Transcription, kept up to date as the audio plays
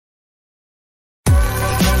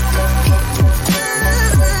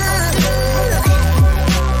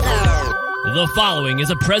The following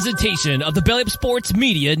is a presentation of the Belly Up Sports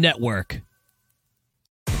Media Network.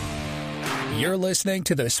 You're listening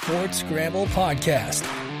to the Sports Scramble Podcast,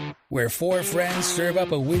 where four friends serve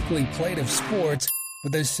up a weekly plate of sports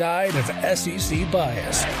with a side of SEC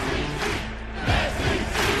bias.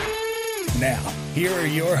 Now, here are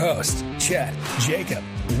your hosts, Chet, Jacob,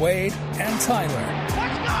 Wade, and Tyler.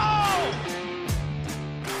 Let's go!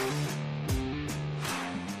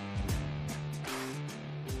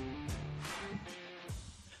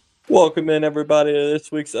 Welcome in, everybody, to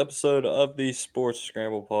this week's episode of the Sports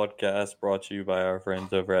Scramble Podcast, brought to you by our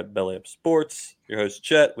friends over at Belly Up Sports. Your host,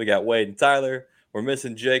 Chet. We got Wade and Tyler. We're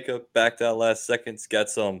missing Jacob. Backed out last seconds. Got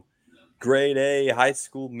some grade A high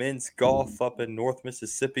school men's golf up in North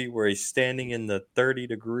Mississippi, where he's standing in the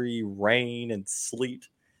 30-degree rain and sleet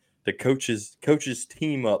to coach his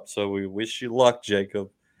team up. So we wish you luck, Jacob.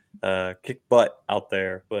 Kick butt out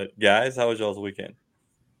there. But, guys, how was y'all's weekend?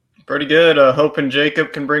 Pretty good. Hoping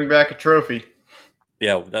Jacob can bring back a trophy.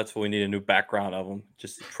 Yeah, that's what we need, a new background of him.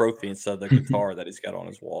 Just a trophy instead of the guitar that he's got on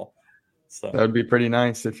his wall. So that would be pretty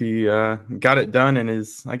nice if he got it done in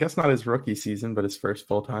his, I guess not his rookie season, but his first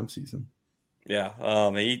full-time season. Yeah,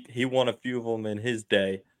 he won a few of them in his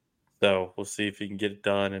day. So we'll see if he can get it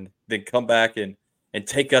done and then come back and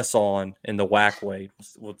take us on in the WAC way.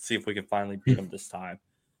 We'll see if we can finally beat him this time.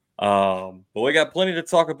 But we got plenty to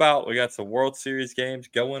talk about. We got some World Series games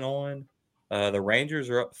going on. The Rangers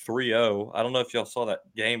are up 3-0. I don't know if y'all saw that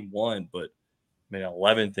game one, but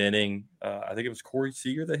 11th inning. I think it was Corey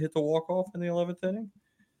Seager that hit the walk-off in the 11th inning.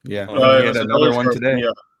 Yeah, he had another one today.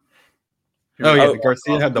 Yeah.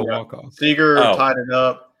 Garcia had the walk-off. Seager tied it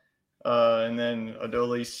up, and then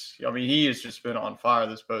Adolis. I mean, he has just been on fire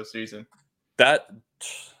this postseason.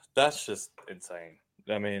 That's just insane.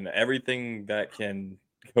 I mean, everything that can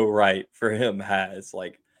go right for him has,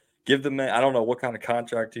 give the man, I don't know what kind of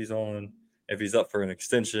contract he's on, if he's up for an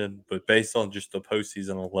extension, but based on just the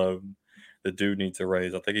postseason alone, the dude needs a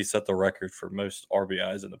raise. I think he set the record for most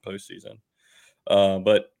RBIs in the postseason.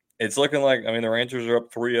 But it's looking like, the Rangers are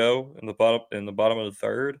up 3-0 in the bottom of the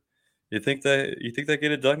third. You think they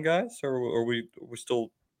get it done, guys, or are we're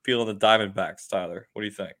still feeling the Diamondbacks, Tyler? What do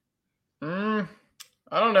you think?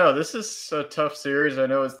 I don't know. This is a tough series. I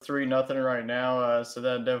know it's 3-0 right now, so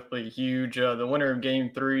that's definitely huge. The winner of Game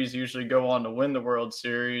 3s usually go on to win the World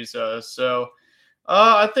Series. I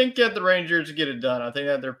think that the Rangers get it done. I think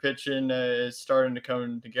that their pitching is starting to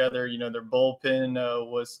come together. You know, their bullpen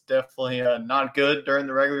was definitely not good during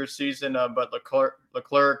the regular season, but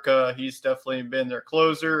Leclerc, he's definitely been their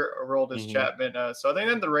closer, Aroldis Chapman. So I think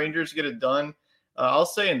that the Rangers get it done. I'll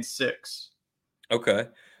say in 6. Okay.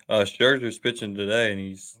 Scherzer's pitching today, and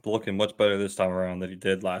he's looking much better this time around than he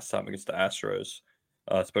did last time against the Astros,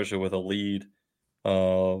 especially with a lead.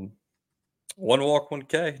 1 walk, 1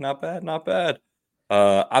 K, not bad.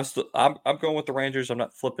 I'm going with the Rangers. I'm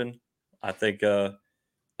not flipping. I think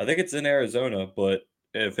it's in Arizona, but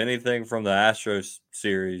if anything from the Astros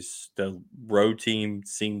series, the road team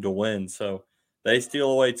seemed to win, so they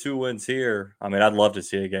steal away 2 wins here. I'd love to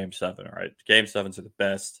see a Game 7. Right, Game 7s are the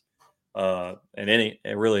best. In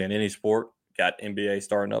any sport. Got NBA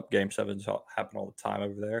starting up. Game 7s happen all the time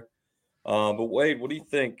over there. But Wade, what do you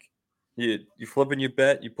think? You flipping your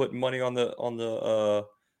bet? You putting money on the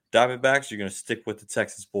Diamondbacks? Or you're gonna stick with the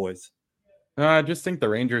Texas boys? I just think the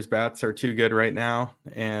Rangers bats are too good right now,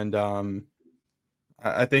 and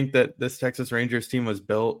I think that this Texas Rangers team was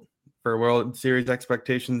built for World Series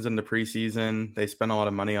expectations in the preseason. They spent a lot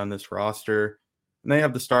of money on this roster. And they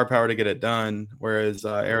have the star power to get it done, whereas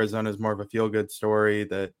Arizona is more of a feel-good story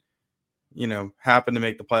that, happened to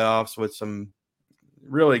make the playoffs with some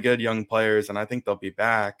really good young players, and I think they'll be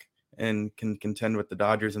back and can contend with the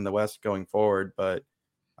Dodgers in the West going forward. But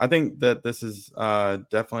I think that this is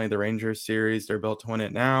definitely the Rangers series. They're built to win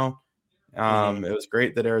it now. It was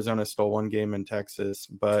great that Arizona stole 1 game in Texas,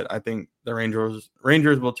 but I think the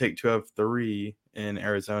Rangers will take 2 of 3 in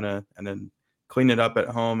Arizona and then clean it up at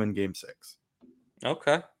home in Game 6.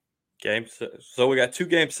 Okay. So we got 2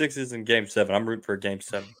 Game 6s and Game 7. I'm rooting for Game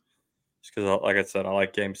 7 just because, like I said, I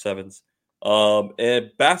like Game 7s.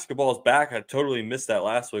 And basketball is back. I totally missed that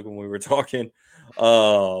last week when we were talking.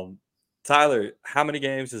 Tyler, how many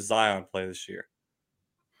games does Zion play this year?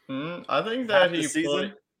 I think that he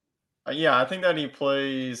plays. I think that he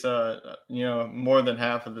plays, more than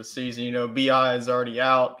half of the season. BI is already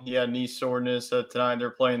out. He had knee soreness tonight. They're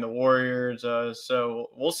playing the Warriors. So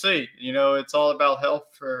we'll see. It's all about health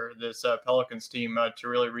for this Pelicans team to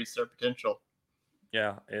really reach their potential.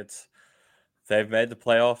 Yeah, they've made the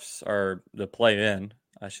playoffs, or the play-in,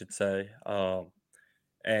 I should say.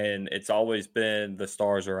 And it's always been the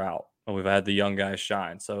stars are out. and we've had the young guys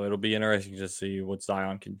shine. So it'll be interesting to see what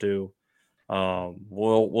Zion can do.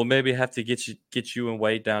 We'll maybe have to get you and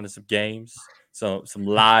Wade down to some games, some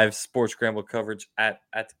live Sports Scramble coverage at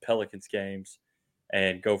the Pelicans games,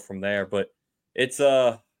 and go from there. But it's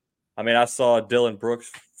I mean, I saw Dylan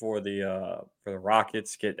Brooks for the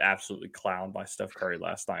Rockets get absolutely clowned by Steph Curry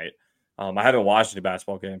last night. I haven't watched any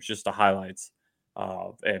basketball games, just the highlights.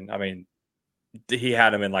 And I mean, he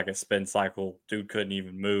had him in like a spin cycle. Dude couldn't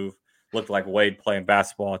even move. Looked like Wade playing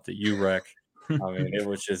basketball at the UREC. I mean, it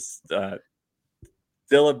was just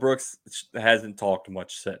Dylan Brooks hasn't talked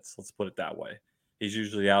much since. Let's put it that way. He's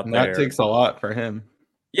usually out And there. that takes a lot for him.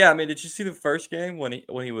 Yeah, I mean, did you see the first game when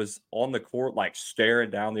he was on the court, like staring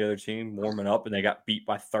down the other team, warming up, and they got beat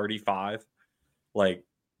by 35? Like,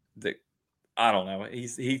 I don't know.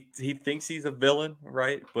 He thinks he's a villain,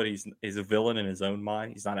 right? But he's a villain in his own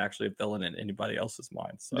mind. He's not actually a villain in anybody else's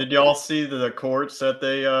mind. So. Did y'all see the courts that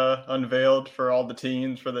they unveiled for all the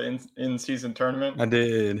teams for the in-season tournament? I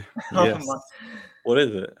did. Oh Yes. What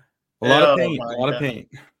is it? A lot of Oh paint. my A lot of God.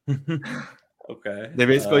 paint. Okay. They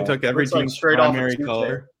basically took every looks like team's straight off a primary tooth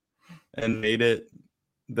color and made it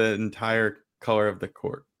the entire color of the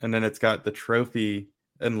court. And then it's got the trophy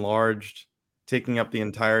enlarged, taking up the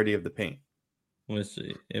entirety of the paint. Let's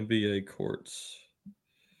see. NBA courts.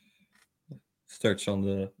 Search on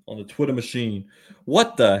the Twitter machine.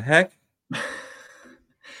 What the heck?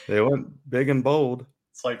 They went big and bold.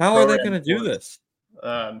 It's like How are they pro-am going to do courts.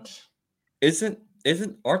 this?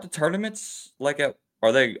 Aren't the tournaments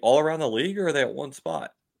are they all around the league, or are they at one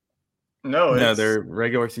spot? No, No, they're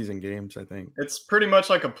regular season games, I think. it's pretty much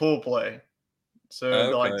like a pool play. So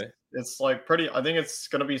like Okay. it's like I think it's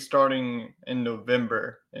gonna be starting in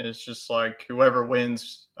November. And it's just like whoever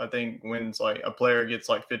wins, I think wins like a player gets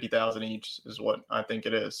like 50,000 each is what I think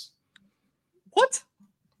it is. What?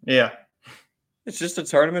 Yeah. It's just a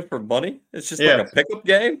tournament for money? It's just Yeah. like a pickup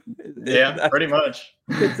game? Yeah, pretty much.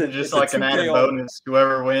 It's Just it's like an added 2K bonus.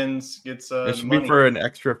 Whoever wins gets It the should money. be for an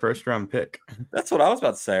extra first round pick. That's what I was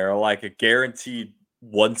about to say, or like a guaranteed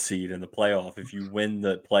 1 seed in the playoff if you win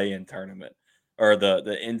the play-in tournament or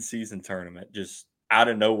the in-season tournament, just out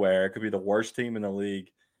of nowhere. It could be the worst team in the league,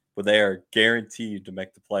 but they are guaranteed to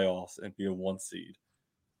make the playoffs and be a 1 seed.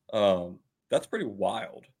 That's pretty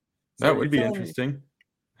wild. So That would be you're telling me interesting.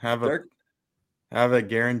 Have they're- a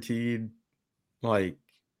guaranteed, like,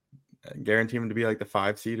 guarantee him to be like the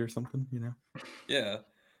 5 seed or something, you know? Yeah,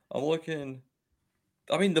 I'm looking.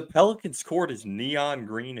 I mean, the Pelicans court is neon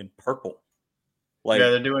green and purple. Like, Yeah,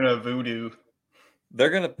 they're doing a voodoo. they're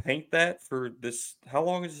gonna paint that for this. How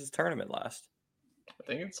long does this tournament last? I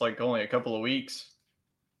think it's like only a couple of weeks.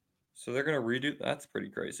 So they're gonna redo. That's pretty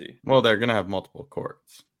crazy. Well, they're gonna have multiple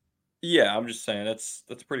courts. Yeah, I'm just saying that's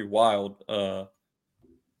pretty wild.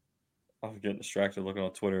 I'm getting distracted looking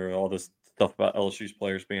on Twitter, all this stuff about LSU's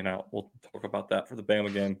players being out. We'll talk about that for the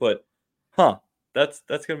Bama game, but that's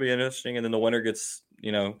gonna be interesting. And then the winner gets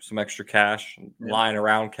some extra cash, lying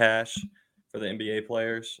around cash for the NBA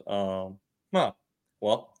players. Well,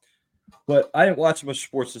 but I didn't watch much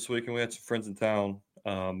sports this week, and we had some friends in town.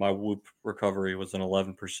 My Whoop recovery was an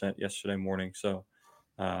 11% yesterday morning, so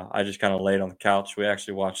I just kind of laid on the couch. We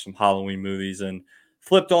actually watched some Halloween movies and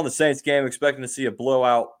flipped on the Saints game, expecting to see a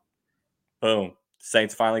blowout. Boom!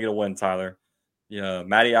 Saints finally get a win, Tyler. Yeah,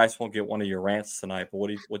 Matty Ice won't get one of your rants tonight, but what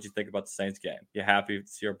do you think about the Saints game? You happy to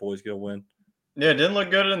see our boys get a win? Yeah, it didn't look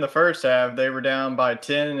good in the first half. They were down by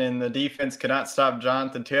 10, and the defense could not stop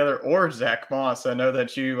Jonathan Taylor or Zach Moss. I know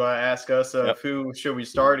that you asked us who should we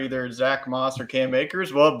start, either Zach Moss or Cam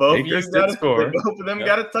Akers. Well, both Akers of you did score. both of them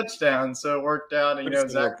got a touchdown, so it worked out. And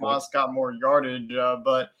Zach Moss got more yardage,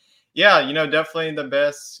 but yeah, definitely the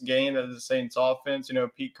best game of the Saints offense.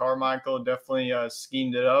 Pete Carmichael definitely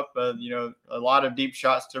schemed it up. A lot of deep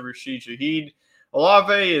shots to Rashid Shaheed.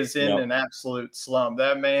 Olave is in an absolute slump.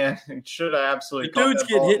 That man should have absolutely. The dude's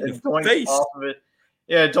getting hit in the face. Off of it.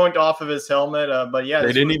 Yeah, doinked off of his helmet. But yeah,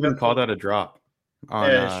 they didn't even call that a drop.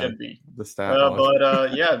 Yeah, it should be the stat.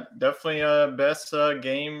 Yeah, definitely best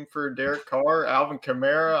game for Derek Carr. Alvin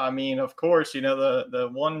Kamara. I mean, of course, the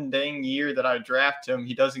one dang year that I draft him,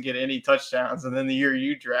 he doesn't get any touchdowns, and then the year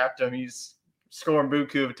you draft him, he's scoring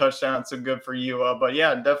buku of touchdowns. So good for you. But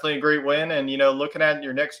yeah, definitely a great win. And looking at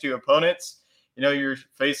your next two opponents. You're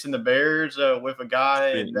facing the Bears with a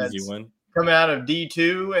guy that's coming out of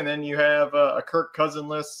D2, and then you have a Kirk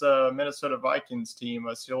Cousinless Minnesota Vikings team.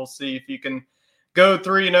 So you'll see if you can go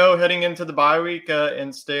 3-0 heading into the bye week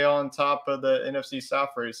and stay on top of the NFC South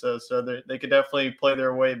race. So they could definitely play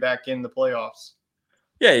their way back in the playoffs.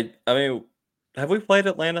 Yeah, I mean, have we played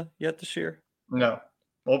Atlanta yet this year? No.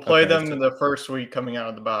 We'll play them in the first week coming out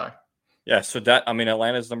of the bye. Yeah, so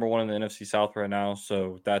Atlanta's number one in the NFC South right now,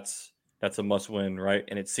 so that's a must win, right?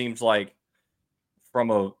 And it seems like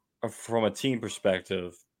from a team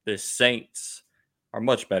perspective, the Saints are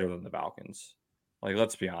much better than the Falcons. Like,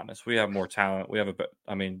 let's be honest, we have more talent.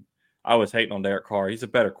 I was hating on Derek Carr. He's a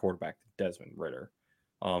better quarterback than Desmond Ritter,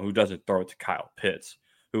 who doesn't throw it to Kyle Pitts,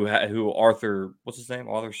 who what's his name?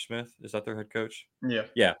 Arthur Smith, is that their head coach? Yeah.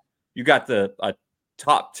 Yeah, you got a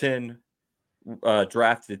top 10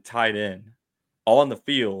 drafted tight end on the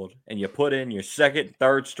field, and you put in your second,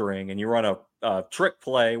 third string, and you run a trick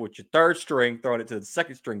play with your third string, throwing it to the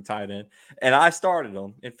second string tight end. And I started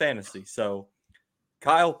him in fantasy. So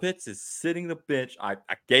Kyle Pitts is sitting the bench. I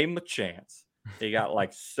gave him a chance. He got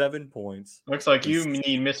like 7 points. Looks like you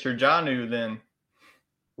need Mr. Jonnu then.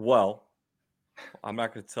 Well, I'm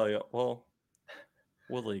not going to tell you. Well,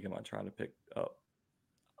 what league am I trying to pick up?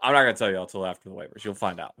 I'm not going to tell you until after the waivers. You'll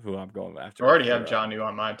find out who I'm going after. I already have Jonnu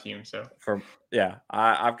on my team, so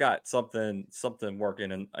I've got something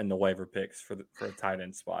working in the waiver picks for a tight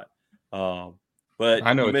end spot. But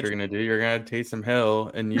I know what you're going to do. You're going to Taysom Hill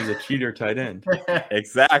and use a cheater tight end.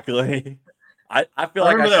 Exactly. I feel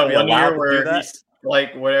I like I remember should be that one allowed year to where do that. he's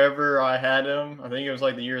like whatever I had him. I think it was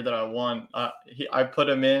like the year that I won. I put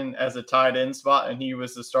him in as a tight end spot, and he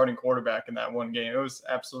was the starting quarterback in that one game. It was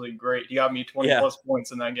absolutely great. He got me 20 plus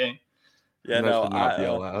points in that game. Yeah, that should not be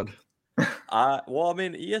allowed.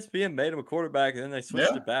 ESPN made him a quarterback, and then they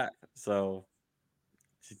switched it back. So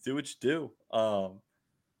you do what you do.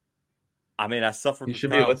 I suffered. He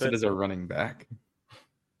should be listed as a running back.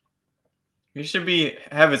 He should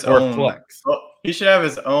have his own flex. He should have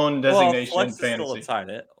his own designation flex in fantasy. Is still a tight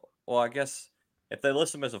end. Well, I guess if they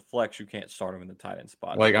list him as a flex, you can't start him in the tight end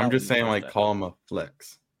spot. Like, I'm just saying, like, call him a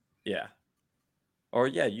flex. Yeah. Or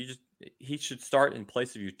he should start in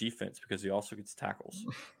place of your defense because he also gets tackles.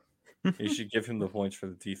 You should give him the points for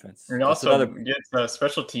the defense. And also gets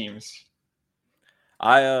special teams.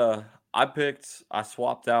 I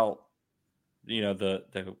swapped out,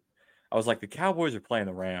 I was like, the Cowboys are playing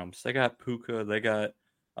the Rams. They got Puka, they got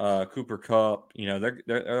Cooper Kupp.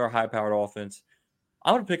 They're a high-powered offense.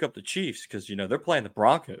 I'm gonna pick up the Chiefs because they're playing the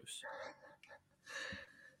Broncos.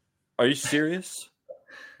 Are you serious?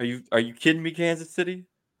 Are you kidding me, Kansas City?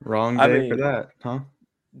 Wrong day for that, huh?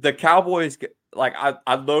 The Cowboys,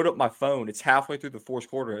 I load up my phone. It's halfway through the first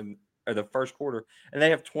quarter, and they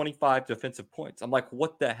have 25 defensive points. I'm like,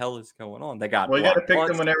 what the hell is going on? They got. Well, you got to pick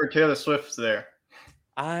them whenever Taylor Swift's there.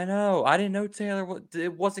 I know. I didn't know Taylor.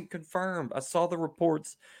 It wasn't confirmed. I saw the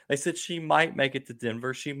reports. They said she might make it to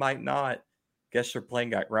Denver. She might not. Guess her plane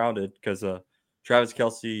got grounded because Travis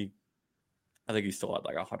Kelce, I think he still had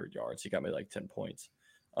like 100 yards. He got me like 10 points.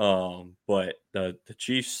 But the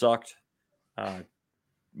Chiefs sucked.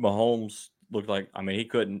 Mahomes looked like, he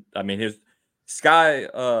couldn't. His Sky,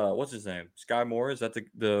 what's his name? Sky Moore, is that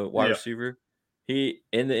the wide receiver? He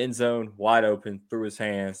in the end zone, wide open, threw his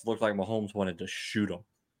hands. Looked like Mahomes wanted to shoot him.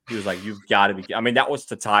 He was like, "You've got to be." That was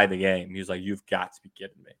to tie the game. He was like, "You've got to be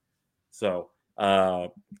kidding me." So,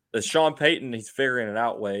 is Sean Payton? He's figuring it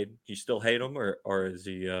out. Wade, you still hate him, or is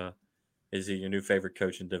he your new favorite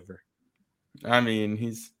coach in Denver?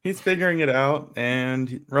 He's figuring it out,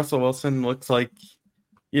 and Russell Wilson looks like,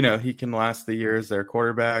 he can last the year as their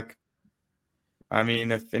quarterback.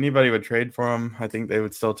 If anybody would trade for him, I think they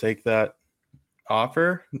would still take that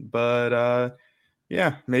offer, but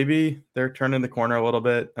maybe they're turning the corner a little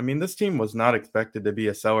bit. This team was not expected to be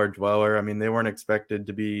a cellar dweller. They weren't expected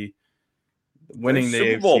to be winning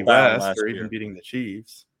the AFC West or even beating the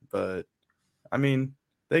Chiefs, but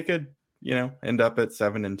they could end up at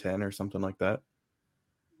 7-10 or something like that.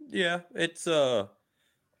 Yeah, it's I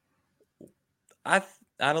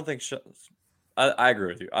don't think I agree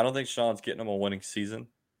with you. I don't think Sean's getting them a winning season.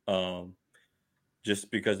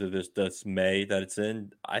 Just because of this May that it's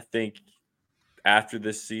in. I think after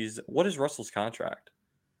this season, what is Russell's contract?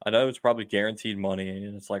 I know it's probably guaranteed money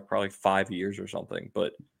and it's like probably 5 years or something,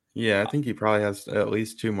 but yeah, I think he probably has at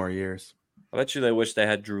least 2 more years. I bet you they wish they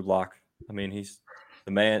had Drew Lock. He's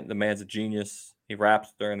the man's a genius. He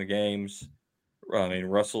raps during the games.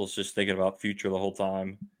 Russell's just thinking about future the whole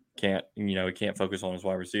time. He can't focus on his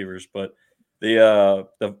wide receivers, but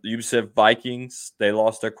you said Vikings, they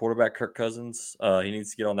lost their quarterback, Kirk Cousins. He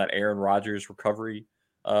needs to get on that Aaron Rodgers recovery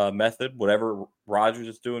method. Whatever Rodgers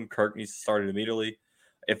is doing, Kirk needs to start it immediately.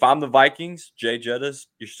 If I'm the Vikings, Jay Jettis,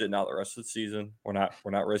 you're sitting out the rest of the season. We're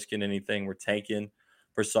not risking anything. We're tanking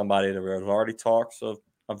for somebody that there's already talks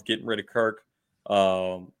of getting rid of Kirk.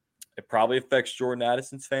 It probably affects Jordan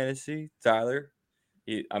Addison's fantasy, Tyler.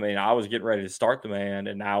 I was getting ready to start the man,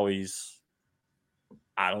 and now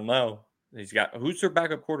I don't know. Who's their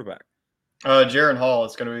backup quarterback? Jaron Hall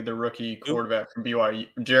is going to be the rookie quarterback from BYU.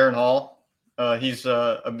 Jaron Hall. He's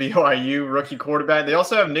a BYU rookie quarterback. They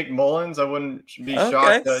also have Nick Mullins. I wouldn't be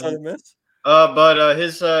shocked. But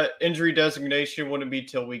his injury designation wouldn't be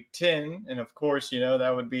till week 10. And of course,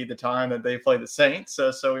 that would be the time that they play the Saints.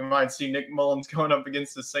 So we might see Nick Mullins going up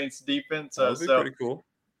against the Saints defense. That would be pretty cool.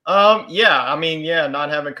 Not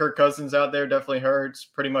having Kirk Cousins out there definitely hurts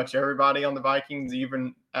pretty much everybody on the Vikings,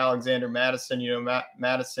 even Alexander Madison.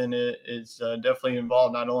 Madison is definitely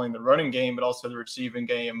involved not only in the running game, but also the receiving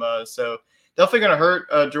game. So definitely going to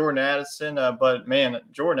hurt Jordan Addison. But man,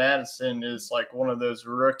 Jordan Addison is like one of those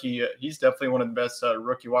rookie. He's definitely one of the best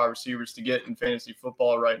rookie wide receivers to get in fantasy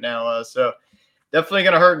football right now. So definitely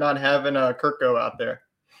going to hurt not having Kirko out there.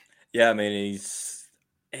 Yeah, I mean,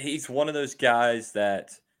 he's one of those guys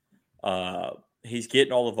that he's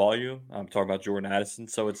getting all the volume. I'm talking about Jordan Addison.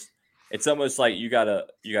 So it's almost like you got a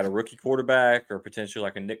rookie quarterback or potentially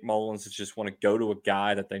like a Nick Mullins that just want to go to a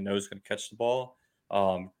guy that they know is going to catch the ball.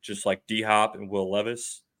 Just like D-Hop and Will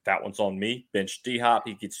Levis. That one's on me. Bench D-Hop.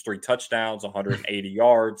 He gets 3 touchdowns, 180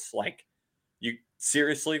 yards. Like, you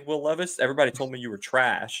seriously, Will Levis? Everybody told me you were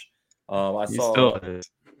trash. He still is.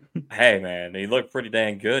 Hey, man, he looked pretty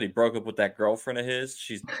dang good. He broke up with that girlfriend of his.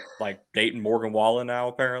 She's like dating Morgan Wallen now,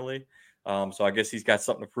 apparently. So I guess he's got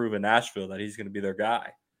something to prove in Nashville that he's going to be their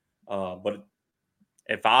guy. But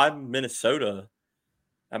if I'm Minnesota,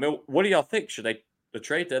 I mean, what do y'all think? The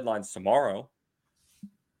trade deadline's tomorrow.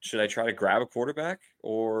 Should I try to grab a quarterback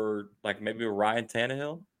or like maybe a Ryan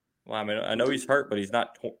Tannehill? Well, I mean, I know he's hurt, but he's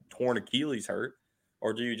not torn Achilles hurt.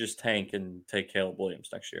 Or do you just tank and take Caleb Williams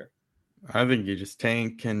next year? I think you just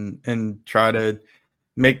tank and try to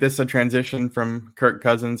make this a transition from Kirk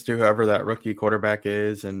Cousins to whoever that rookie quarterback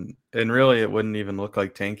is. And really, it wouldn't even look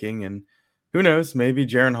like tanking. And who knows, maybe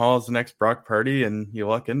Jaron Hall is the next Brock Purdy and you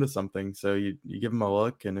luck into something. So you give him a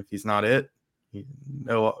look. And if he's not it,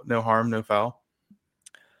 no harm, no foul.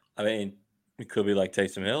 I mean, it could be like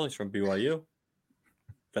Taysom Hill. He's from BYU.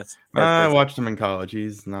 I watched him in college.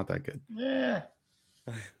 He's not that good. Yeah.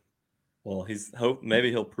 Well,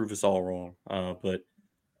 maybe he'll prove us all wrong. But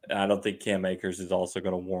I don't think Cam Akers is also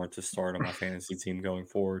going to warrant a start on my fantasy team going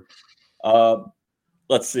forward.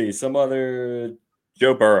 Let's see. Some other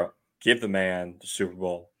Joe Burrow. Give the man the Super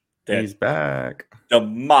Bowl. He's back.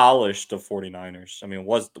 Demolished the 49ers. I mean, it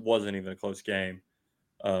wasn't even a close game.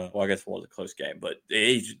 Well, I guess it was a close game, but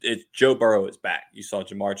Joe Burrow is back. You saw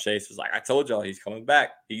Jamar Chase was like, I told y'all he's coming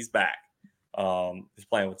back. He's back. He's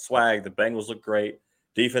playing with swag. The Bengals look great.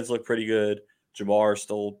 Defense looked pretty good. Jamar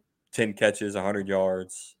stole 10 catches, 100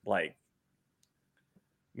 yards. Like,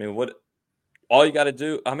 I mean, all you got to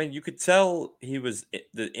do, I mean, you could tell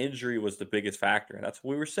the injury was the biggest factor. And that's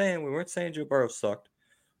what we were saying. We weren't saying Joe Burrow sucked.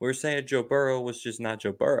 We were saying Joe Burrow was just not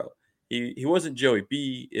Joe Burrow. He wasn't Joey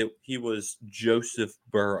B. He was Joseph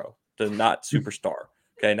Burrow, the not superstar.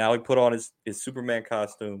 Okay, now he put on his Superman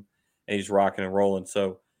costume and he's rocking and rolling.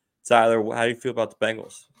 So, Tyler, how do you feel about the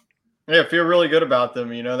Bengals? Yeah, I feel really good about them.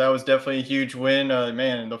 That was definitely a huge win.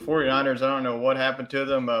 Man, the 49ers, I don't know what happened to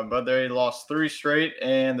them, but they lost 3 straight,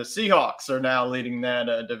 and the Seahawks are now leading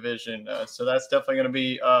that division. So that's definitely going to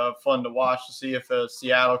be fun to watch to see if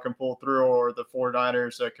Seattle can pull through or the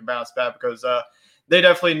 49ers can bounce back because they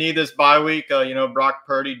definitely need this bye week. Brock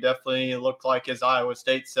Purdy definitely looked like his Iowa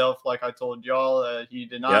State self, like I told y'all. He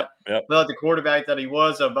did not feel like the quarterback that he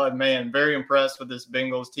was, but man, very impressed with this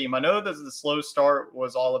Bengals team. I know that the slow start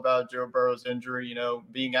was all about Joe Burrow's injury,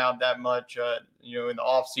 being out that much, in the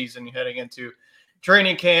offseason heading into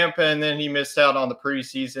training camp, and then he missed out on the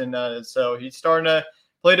preseason. So he's starting to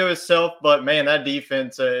play to himself, but man, that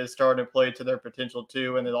defense is starting to play to their potential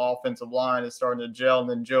too, and the offensive line is starting to gel. And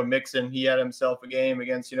then Joe Mixon, he had himself a game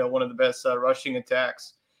against one of the best rushing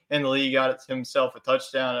attacks in the league, got himself a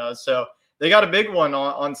touchdown. So they got a big one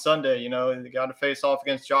on Sunday. They got to face off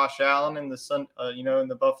against Josh Allen and in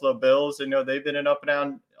the Buffalo Bills. They've been an up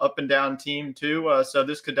and down team too. So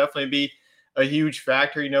this could definitely be a huge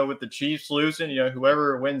factor, with the Chiefs losing.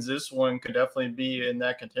 Whoever wins this one could definitely be in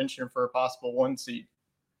that contention for a possible 1 seed.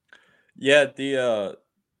 Yeah,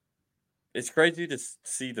 it's crazy to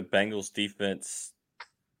see the Bengals defense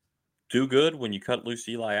do good when you cut loose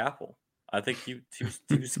Eli Apple. I think he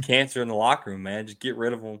was cancer in the locker room, man. Just get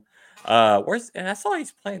rid of him. And I saw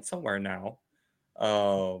he's playing somewhere now.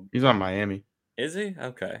 He's on Miami. Is he?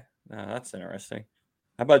 Okay. That's interesting.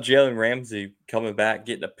 How about Jalen Ramsey coming back,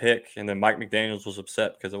 getting a pick, and then Mike McDaniels was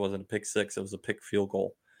upset because it wasn't a pick six, it was a pick field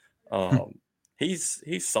goal.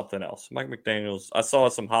 He's something else. Mike McDaniels. I saw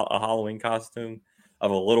a Halloween costume of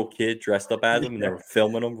a little kid dressed up as him, and they were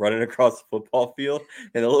filming him running across the football field,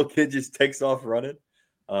 and the little kid just takes off running.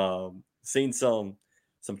 Seen some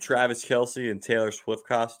some Travis Kelce and Taylor Swift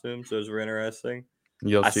costumes. Those were interesting.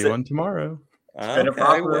 You'll see one tomorrow. It's been a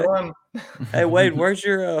popular one. Hey, Wade, where's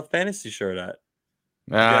your fantasy shirt at?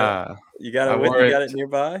 You got it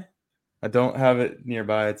nearby? I don't have it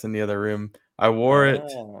nearby. It's in the other room. I wore it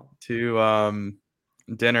to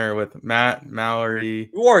dinner with Matt,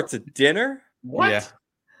 Mallory. You wore it to dinner? What? Yeah.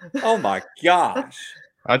 Oh my gosh.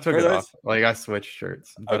 I took it off. Like I switched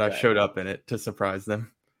shirts, but I showed up in it to surprise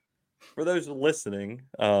them. For those listening,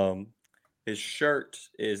 his shirt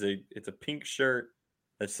it's a pink shirt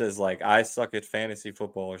that says like "I suck at fantasy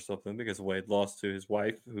football" or something, because Wade lost to his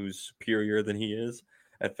wife, who's superior than he is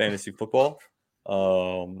at fantasy football.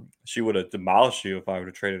 She would have demolished you if I would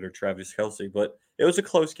have traded her Travis Kelce, but it was a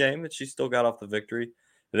close game and she still got off the victory.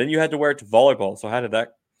 And then you had to wear it to volleyball. So how did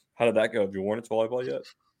that go? Have you worn it to volleyball yet?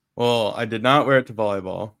 Well, I did not wear it to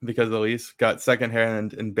volleyball because Elise got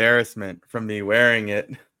secondhand embarrassment from me wearing it.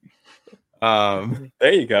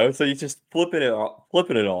 There you go. So you just flipping it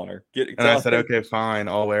on her. And I said, okay, fine,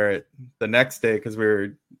 I'll wear it the next day because we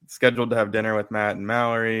were scheduled to have dinner with Matt and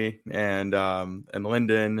Mallory and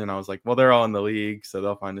Lyndon, and I was like, well, they're all in the league, so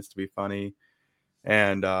they'll find this to be funny,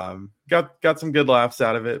 and got some good laughs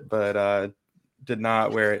out of it, but did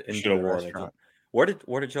not wear it into the restaurant. Where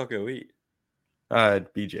did y'all go eat?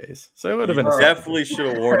 BJ's. So it would have been definitely should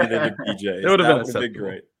have worn it into BJ's. It would have been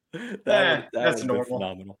great. That's normal.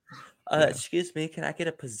 Phenomenal. Excuse me, can I get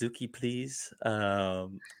a Pizookie, please?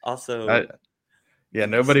 Also,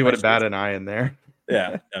 nobody would have batted an eye in there.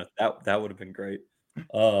 Yeah, that would have been great.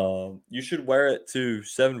 You should wear it to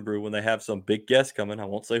 7 Brew when they have some big guests coming. I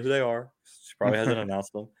won't say who they are. She probably hasn't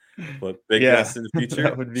announced them, but big guests in the future.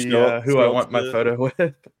 That would be who I want my photo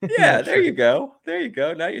with. Yeah, there you go.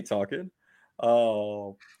 Now you're talking.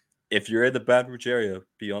 If you're in the Baton Rouge area,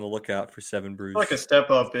 be on the lookout for 7 Brews. Like a step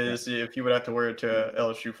up is if you would have to wear it to an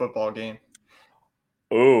LSU football game.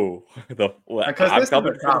 Oh, I'm coming for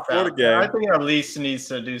the Florida game. I think at least needs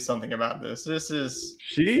to do something about this.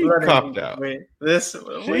 She copped out.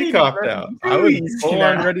 She copped out. I was full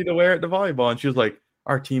on ready to wear it to volleyball, and she was like,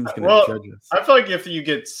 "Our team's going to judge us." I feel like if you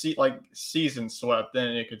get season swept, then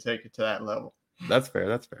it could take it to that level. That's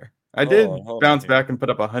fair. I did bounce back and put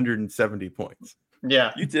up 170 points.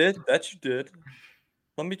 Yeah, you did. That you did.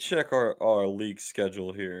 Let me check our league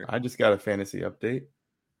schedule here. I just got a fantasy update.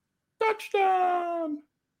 Touchdown!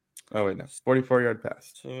 Oh wait, no, 44-yard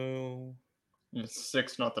pass. So it's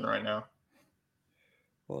 6-0 right now.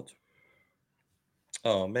 What?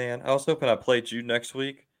 Oh man, I was hoping I played you next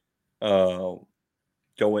week. Going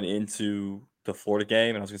into the Florida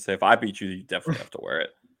game, and I was gonna say if I beat you, you definitely have to wear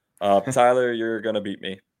it. Tyler, you're gonna beat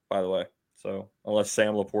me, by the way. So unless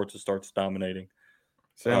Sam Laporta starts dominating.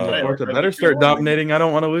 Sam Laporta better start dominating. I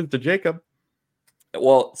don't want to lose to Jacob.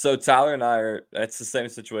 Well, so Tyler and I it's the same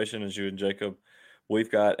situation as you and Jacob. We've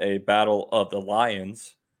got a battle of the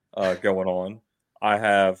Lions going on. I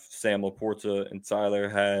have Sam Laporta, and Tyler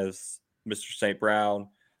has Mr. St. Brown,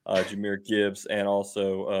 Jahmyr Gibbs, and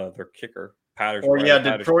also their kicker, Patterson. Or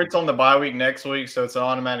Detroit's on the bye week next week, so it's an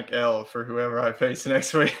automatic L for whoever I face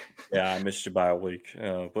next week. Yeah, I missed you by a week.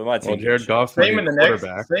 But my team. Jared Goff's same in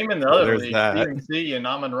the other league. CMC and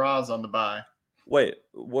Amon-Ra's on the bye. Wait,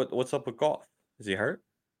 what's up with Goff? Is he hurt?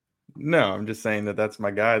 No, I'm just saying that's my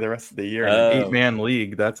guy the rest of the year in an 8-man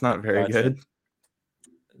league. That's not very good.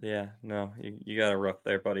 Yeah, no, you got it rough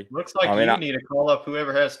there, buddy. Looks like you need to call up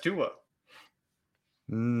whoever has Tua.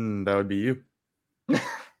 That would be you.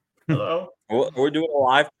 Hello? We're doing a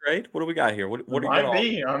live trade. What do we got here? What are you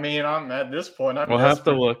going to? I mean, I'm at this point. We'll have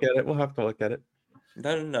to look at it.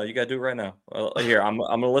 No. You got to do it right now. Here, I'm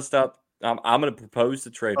going to list out. I'm going to propose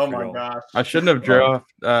the trade. Oh my gosh! I shouldn't have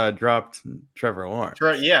dropped Trevor Lawrence.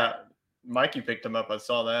 Yeah, Mikey picked him up. I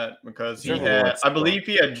saw that because I believe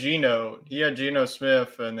he had Geno. He had Geno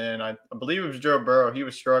Smith, and then I believe it was Joe Burrow. He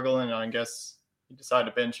was struggling, and I guess he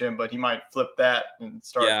decided to bench him, but he might flip that and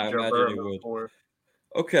start Joe Burrow.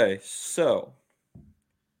 Okay, so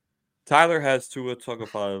Tyler has Tua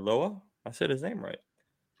Tagovailoa. I said his name right.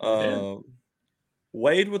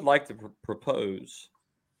 Wade would like to propose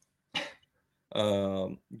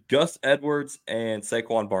Gus Edwards and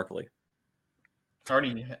Saquon Barkley. I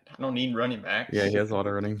don't need running backs. Yeah, he has a lot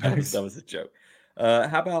of running backs. That was a joke.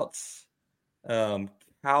 How about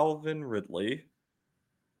Calvin Ridley?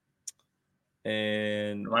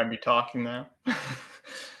 And I might be talking now.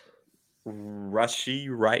 Rashee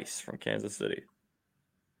Rice from Kansas City.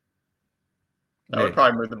 That would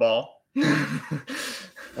probably move the ball.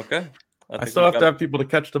 Okay. I still have to have people to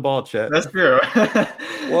catch the ball, Chet. That's true.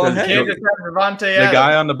 Well, the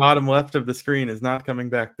guy on the bottom left of the screen is not coming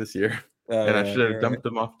back this year. And I should have dumped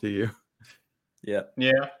him off to you. Yeah.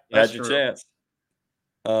 Yeah. You had your chance.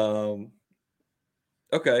 Okay.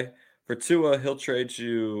 For Tua, he'll trade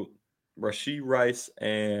you Rashee Rice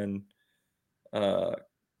and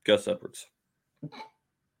Gus Edwards.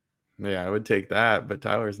 Yeah, I would take that, but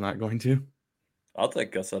Tyler's not going to. I'll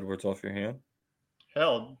take Gus Edwards off your hand.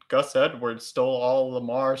 Hell, Gus Edwards stole all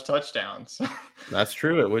Lamar's touchdowns. That's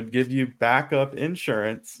true. It would give you backup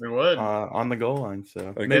insurance We would. on the goal line. So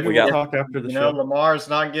Okay, maybe we we'll got- talk after the You show. know, Lamar's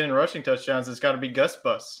not getting rushing touchdowns. It's got to be Gus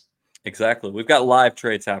Bus. Exactly. We've got live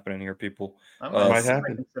trades happening here, people. I Uh, might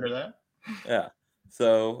happen. consider that. Yeah.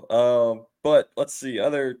 So, but let's see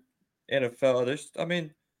other NFL.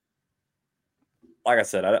 Like I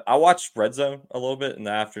said, I watched Red Zone a little bit in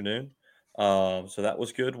the afternoon. So that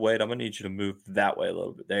was good. Wait, I'm gonna need you to move that way a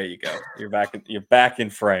little bit. There you go. You're back in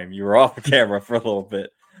frame. You were off the camera for a little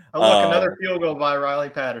bit. Oh, look, another field goal by Riley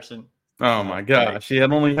Patterson. Oh my gosh, he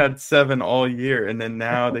had only had 7 all year, and then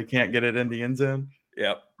now they can't get it in the end zone.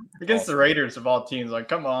 Yep. Against the Raiders of all teams. Like,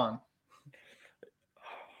 come on.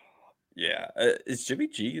 Yeah. Is Jimmy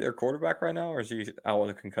G their quarterback right now, or is he out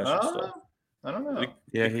with a concussion still? I don't know.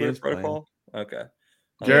 Yeah, he is playing. protocol. Okay.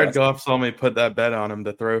 Jared Goff saw me put that bet on him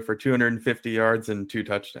to throw for 250 yards and 2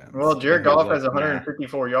 touchdowns. Well, Jared And he was Goff has like,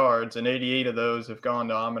 154 yards, and 88 of those have gone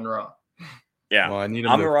to Amon-Ra. Yeah. Well, I need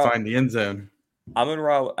him Amon-Ra- to find the end zone.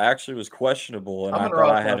 Amon-Ra actually was questionable, and I thought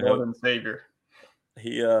Amon-Ra I had Lord hope. and Savior.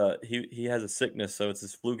 He has a sickness, so it's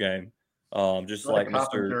his flu game. Just Like like a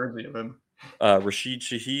copper Mr. jersey of him. Rashid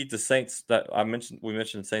Shaheed, the Saints that we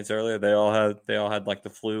mentioned the Saints earlier. They all had like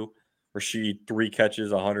the flu. Rashid 3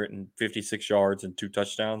 catches, 156 yards, and 2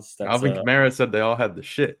 touchdowns. That's Alvin Kamara said they all had the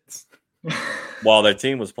shits. while their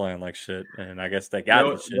team was playing like shit, and I guess they got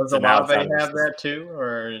the shit. Does so now Olave it's out of have the that too,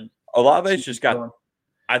 or Olave's just got.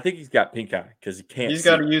 I think he's got pink eye because he can't. He's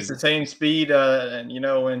got to use the same speed, and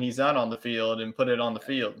when he's not on the field, and put it on the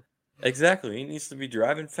field. Exactly, he needs to be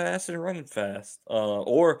driving fast and running fast.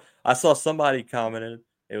 Or I saw somebody commented.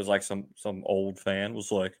 It was like some old fan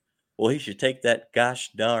was like, "Well, he should take that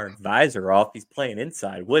gosh darn visor off. He's playing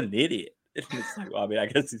inside. What an idiot!" And it's like, well, I mean, I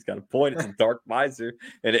guess he's got a point. It's a dark visor,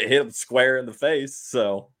 and it hit him square in the face.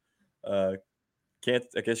 So, I guess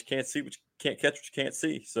you can't see what you can't catch what you can't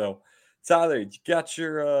see. So, Tyler, you got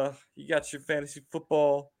your fantasy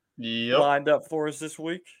football lined up for us this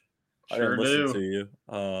week. I didn't listen to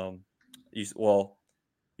you.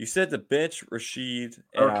 You said to bench Rashid,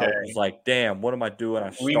 and I was like, "Damn, what am I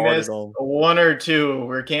doing?" We missed one or two.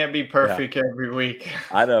 We can't be perfect every week.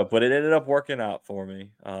 I know, but it ended up working out for me.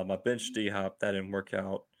 My bench D-Hop, that didn't work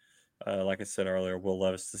out. Like I said earlier, Will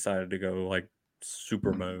Levis decided to go like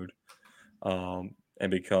super mode, and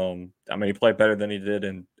become. I mean, he played better than he did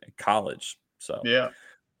in college. So yeah.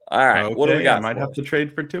 All right, what do we got? I might have to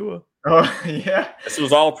trade for Tua. Oh yeah, this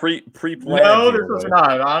was all pre-planned. No, this was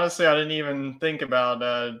not. Honestly, I didn't even think about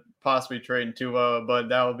possibly trading Tua, but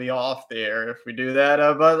that would be off the air if we do that.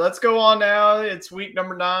 But let's go on now. It's week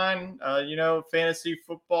number 9. Fantasy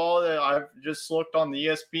football. I've just looked on the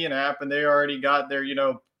ESPN app, and they already got their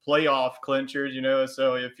playoff clinchers.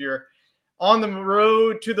 So if you're on the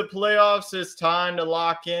road to the playoffs, it's time to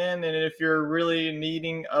lock in. And if you're really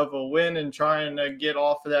needing of a win and trying to get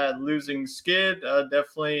off of that losing skid,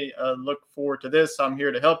 definitely look forward to this. I'm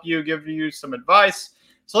here to help you, give you some advice.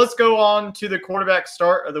 So let's go on to the quarterback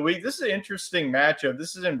start of the week. This is an interesting matchup.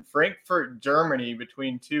 This is in Frankfurt, Germany,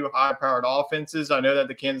 between 2 high-powered offenses. I know that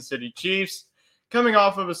the Kansas City Chiefs coming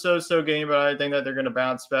off of a so-so game, but I think that they're going to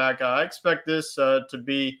bounce back. I expect this to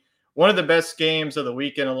be one of the best games of the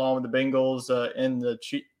weekend, along with the Bengals and the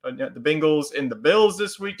Bengals and the Bills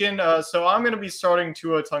this weekend. So I'm going to be starting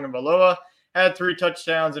Tua Tagovailoa. Had 3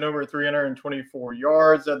 touchdowns and over 324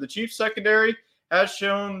 yards. The Chiefs secondary has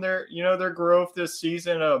shown their growth this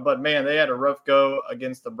season, but man, they had a rough go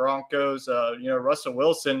against the Broncos. Russell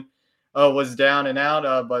Wilson was down and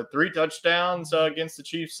out, but 3 touchdowns against the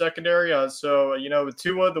Chiefs secondary. With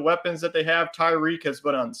Tua, the weapons that they have, Tyreek has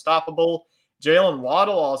been unstoppable. Jalen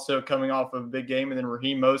Waddle also coming off of a big game, and then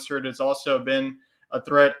Raheem Mostert has also been a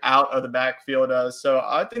threat out of the backfield. So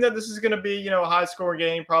I think that this is going to be, a high-scoring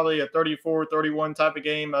game, probably a 34-31 type of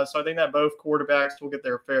game. So I think that both quarterbacks will get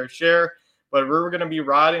their fair share. But we're going to be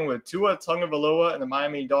riding with Tua Tagovailoa and the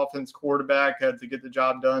Miami Dolphins quarterback to get the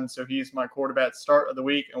job done. So he's my quarterback start of the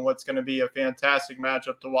week, and what's going to be a fantastic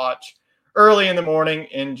matchup to watch early in the morning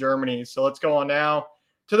in Germany. So let's go on now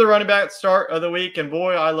to the running back start of the week. And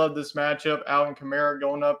boy, I love this matchup. Alvin Kamara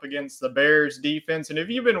going up against the Bears defense. And if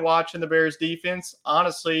you've been watching the Bears defense,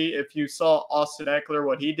 honestly, if you saw Austin Eckler,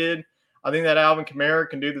 what he did, I think that Alvin Kamara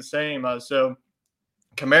can do the same. So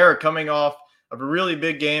Kamara coming off of a really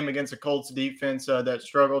big game against a Colts defense that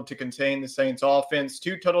struggled to contain the Saints offense.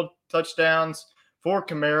 2 total touchdowns for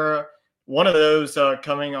Kamara One of those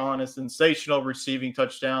coming on a sensational receiving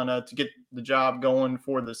touchdown to get the job going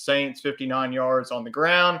for the Saints, 59 yards on the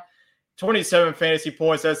ground. 27 fantasy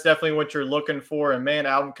points. That's definitely what you're looking for. And man,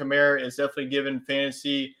 Alvin Kamara is definitely giving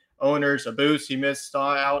fantasy owners a boost. He missed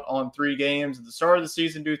out on 3 games at the start of the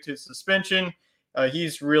season due to suspension.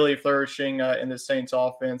 He's really flourishing in the Saints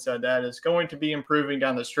offense. That is going to be improving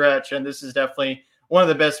down the stretch. And this is definitely one of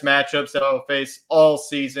the best matchups that I'll face all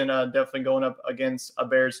season. Definitely going up against a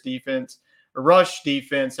Bears defense, a rush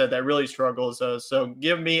defense that really struggles. So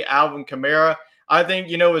give me Alvin Kamara. I think,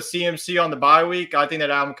 with CMC on the bye week, I think that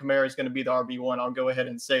Alvin Kamara is going to be the RB1. I'll go ahead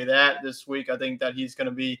and say that this week. I think that he's going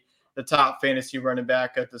to be the top fantasy running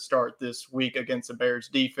back at the start this week against the Bears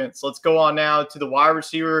defense. Let's go on now to the wide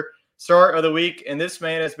receiver start of the week. And this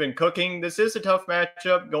man has been cooking. This is a tough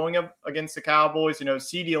matchup going up against the Cowboys.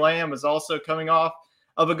 CeeDee Lamb is also coming off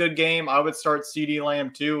of a good game. I would start CeeDee Lamb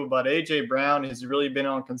too, but A.J. Brown has really been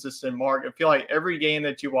on consistent mark. I feel like every game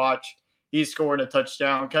that you watch, he's scoring a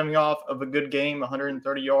touchdown, coming off of a good game,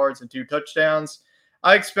 130 yards and 2 touchdowns.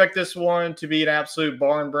 I expect this one to be an absolute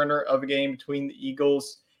barn burner of a game between the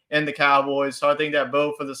Eagles and the Cowboys. So I think that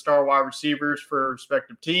both of the star wide receivers for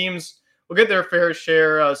respective teams will get their fair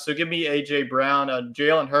share. So give me A.J. Brown.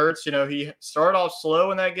 Jalen Hurts, he started off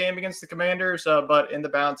slow in that game against the Commanders, but in the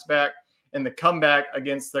bounce back and the comeback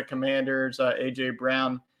against the Commanders, A.J.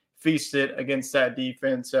 Brown feasted against that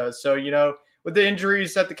defense. With the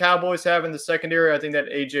injuries that the Cowboys have in the secondary, I think that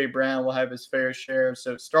A.J. Brown will have his fair share.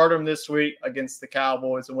 So start him this week against the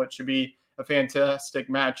Cowboys in what should be a fantastic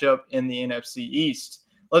matchup in the NFC East.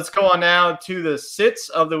 Let's go on now to the sits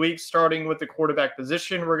of the week, starting with the quarterback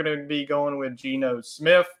position. We're going to be going with Geno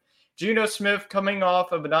Smith. Geno Smith coming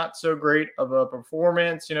off of a not so great of a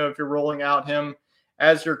performance. If you're rolling out him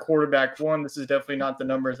as your quarterback one, this is definitely not the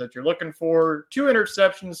numbers that you're looking for. 2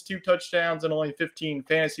 interceptions, 2 touchdowns, and only 15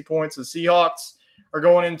 fantasy points. The Seahawks are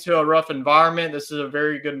going into a rough environment. This is a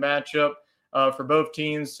very good matchup for both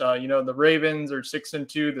teams. The Ravens are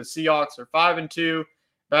 6-2. The Seahawks are 5-2.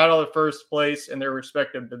 Battle of first place in their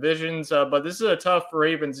respective divisions. But this is a tough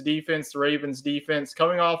Ravens defense. The Ravens defense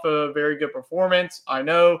coming off a very good performance. I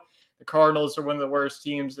know the Cardinals are one of the worst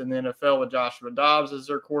teams in the NFL with Joshua Dobbs as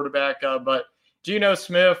their quarterback, but Geno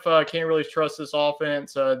Smith, can't really trust this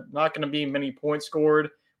offense. Not going to be many points scored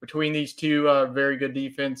between these two very good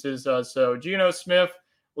defenses. So Geno Smith,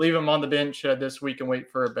 leave him on the bench this week and wait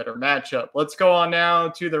for a better matchup. Let's go on now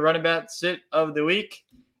to the running back sit of the week,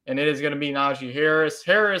 and it is going to be Najee Harris.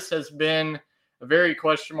 Harris has been a very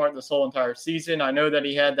question mark this whole entire season. I know that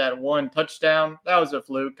he had that 1 touchdown. That was a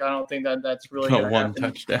fluke. I don't think that that's really going to happen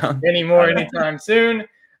touchdown anymore anytime soon.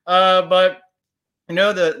 But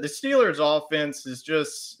the Steelers offense is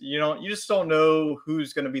just, you just don't know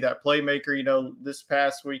who's going to be that playmaker. This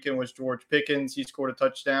past weekend was George Pickens. He scored a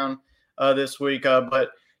touchdown this week, but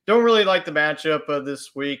don't really like the matchup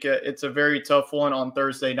this week. It's a very tough one on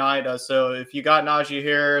Thursday night. So if you got Najee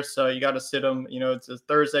Harris, you got to sit him. It's a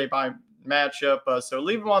Thursday by matchup. So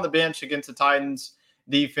leave him on the bench against the Titans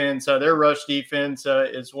defense. Their rush defense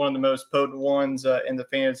is one of the most potent ones in the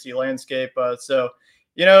fantasy landscape.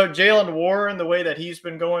 Jalen Warren, the way that he's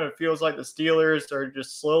been going, it feels like the Steelers are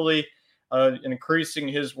just slowly increasing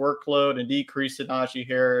his workload and decreasing Najee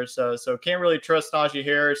Harris. So can't really trust Najee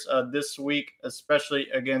Harris this week, especially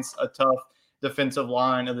against a tough defensive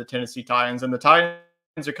line of the Tennessee Titans. And the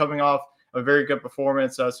Titans are coming off a very good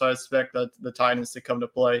performance, so I expect the Titans to come to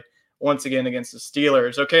play once again against the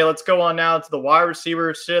Steelers. Okay, let's go on now to the wide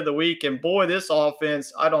receiver sit of the week. And boy, this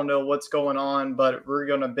offense, I don't know what's going on, but we're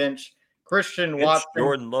going to bench Christian Watson.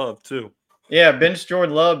 Jordan Love, too. Yeah, bench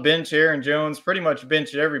Jordan Love, bench Aaron Jones, pretty much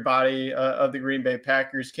bench everybody of the Green Bay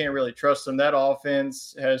Packers. Can't really trust them. That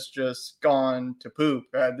offense has just gone to poop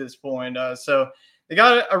at this point. So they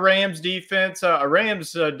got a Rams defense,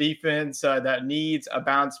 that needs a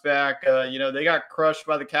bounce back. They got crushed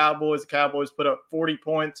by the Cowboys. The Cowboys put up 40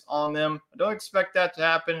 points on them. I don't expect that to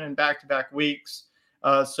happen in back-to-back weeks.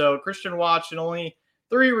 So Christian Watson only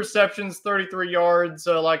 3 receptions, 33 yards.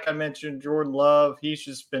 Like I mentioned, Jordan Love, he's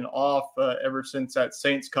just been off ever since that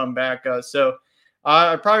Saints comeback. So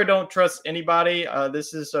I probably don't trust anybody.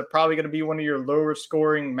 This is probably going to be one of your lower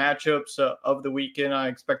scoring matchups of the weekend. I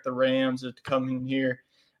expect the Rams to come in here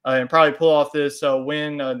and probably pull off this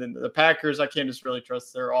win. The Packers, I can't just really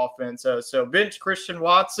trust their offense. So bench Christian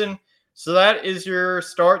Watson. So that is your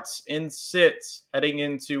starts and sits heading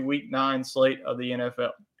into week 9 slate of the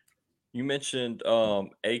NFL. You mentioned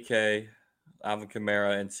AK, Alvin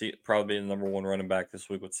Kamara, and probably the number 1 running back this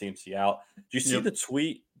week with CMC out. Did you see the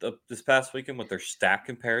tweet this past weekend with their stat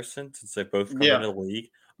comparison since they both come into the league?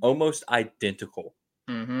 Almost identical.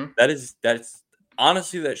 Mm-hmm. That's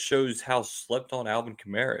honestly, that shows how slept on Alvin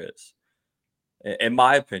Kamara is, in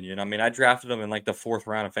my opinion. I mean, I drafted him in like the 4th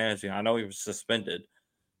round of fantasy. I know he was suspended,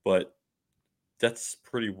 but that's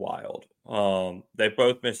pretty wild. They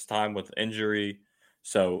both missed time with injury,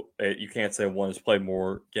 so you can't say one has played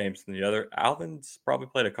more games than the other. Alvin's probably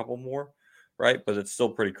played a couple more, right? But it's still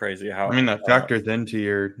pretty crazy how. I mean, that factors into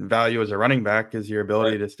your value as a running back is your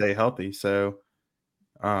ability to stay healthy. So,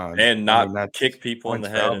 and not kick people in the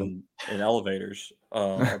head in elevators.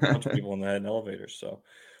 A bunch of people in the head in elevators. So,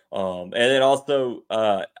 and then also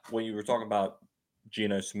when you were talking about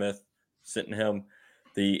Geno Smith, sitting him.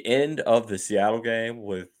 The end of the Seattle game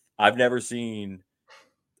I've never seen.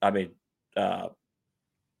 I mean, they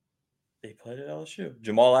played at LSU.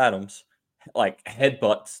 Jamal Adams like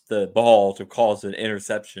headbutts the ball to cause an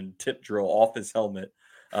interception, tip drill off his helmet,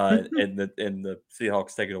 and the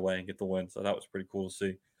Seahawks take it away and get the win. So that was pretty cool to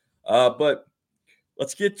see. But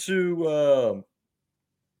let's get to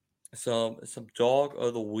some dog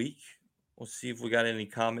of the week. We'll see if we got any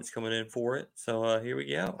comments coming in for it. So here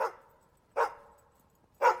we go.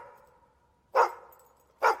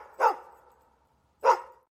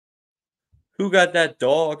 Who got that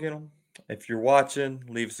dog in them? If you're watching,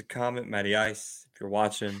 leave us a comment, Matty Ice. If you're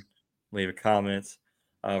watching, leave a comment.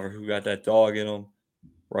 For who got that dog in them?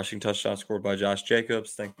 Rushing touchdown scored by Josh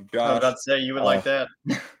Jacobs. Thank you, Josh. I was about to say you would like that.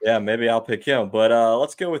 Yeah, maybe I'll pick him. But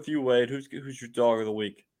let's go with you, Wade. Who's your dog of the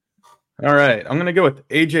week? All right, I'm going to go with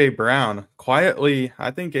A.J. Brown. Quietly,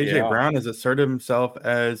 I think A.J. Brown has asserted himself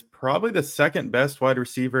as probably the second best wide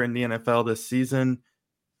receiver in the NFL this season.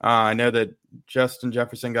 I know that Justin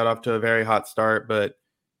Jefferson got off to a very hot start, but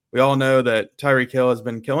we all know that Tyreek Hill has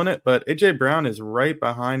been killing it. But A.J. Brown is right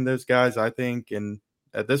behind those guys, I think, and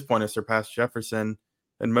at this point has surpassed Jefferson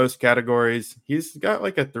in most categories. He's got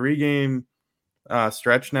like a 3-game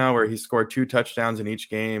stretch now where he scored 2 touchdowns in each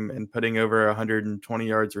game and putting over 120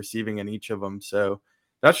 yards receiving in each of them. So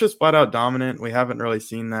that's just flat out dominant. We haven't really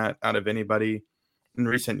seen that out of anybody in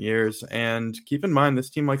recent years. And keep in mind, this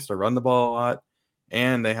team likes to run the ball a lot,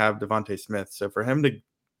 and they have Devontae Smith. So for him to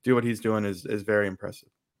do what he's doing is very impressive.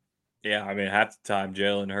 Yeah, I mean, half the time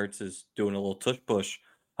Jalen Hurts is doing a little tush push.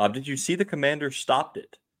 Did you see the Commanders stopped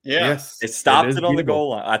it? Yeah. Yes, it stopped it on the goal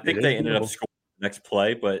line. I think they ended up scoring the next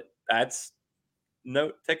play, but that's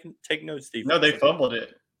take notes, Steve. No, they fumbled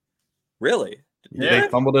it. Really? Yeah. They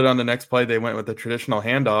fumbled it on the next play. They went with the traditional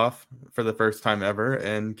handoff for the first time ever,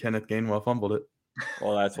 and Kenneth Gainwell fumbled it.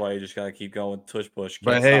 Well, that's why you just got to keep going tush push.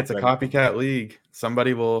 But hey, it's a copycat league.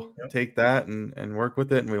 Somebody will take that and work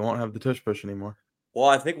with it, and we won't have the tush push anymore. Well,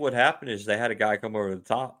 I think what happened is they had a guy come over the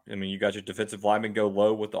top. I mean, you got your defensive lineman go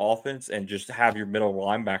low with the offense and just have your middle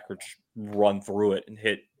linebacker run through it and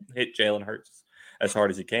hit Jalen Hurts as hard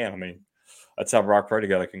as he can. I mean, that's how Brock Purdy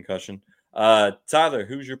got a concussion. Tyler,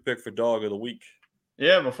 who's your pick for dog of the week?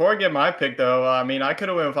 Yeah, before I get my pick, though, I mean, I could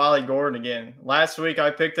have went with Ollie Gordon again. Last week I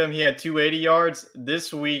picked him. He had 280 yards.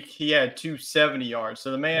 This week he had 270 yards.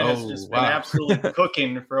 So the man has just been absolutely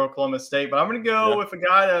cooking for Oklahoma State. But I'm going to go with a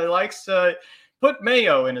guy that likes to put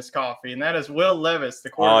mayo in his coffee, and that is Will Levis, the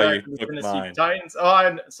quarterback of the Tennessee Titans. Oh,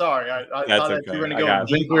 I'm sorry. I thought that you were going to go. I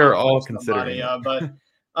think we were all considering. But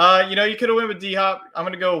you could have went with D-Hop. I'm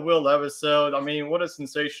going to go with Will Levis. So, I mean, what a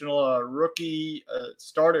sensational rookie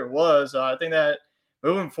start it was. I think that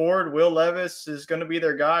moving forward, Will Levis is going to be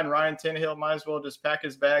their guy, and Ryan Tannehill might as well just pack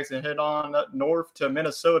his bags and head on up north to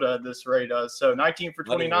Minnesota at this rate. So 19 for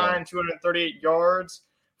 29, 238 yards,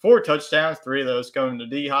 4 touchdowns, 3 of those going to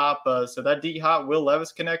D-Hop. So that D-Hop Will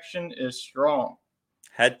Levis connection is strong.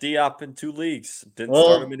 Had D-Hop in 2 leagues. Didn't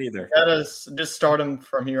start him in either. That is just start him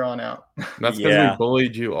from here on out. That's because we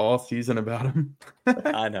bullied you all season about him.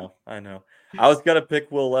 I know. I was going to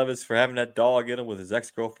pick Will Levis for having that dog in him with his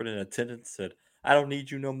ex-girlfriend in attendance. Said, I don't need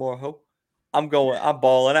you no more, ho. I'm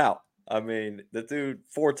balling out. I mean, the dude,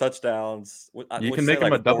 4 touchdowns. You can make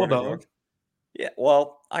him a double dog. Yeah,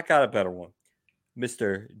 well, I got a better one.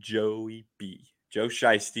 Mr. Joey B. Joe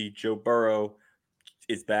Shiesty, Joe Burrow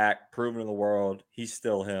is back, proven in the world. He's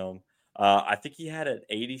still him. I think he had an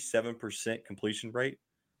 87% completion rate,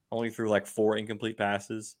 only threw like 4 incomplete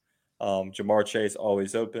passes. Jamar Chase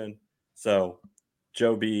always open. So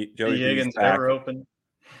Joey Higgins never open.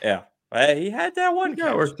 Yeah. He had that one. He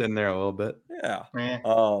got worked in there a little bit. Yeah.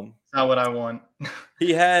 Not what I want.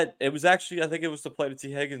 It was actually, I think it was the play to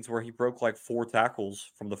T. Higgins where he broke like 4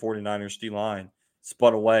 tackles from the 49ers D line,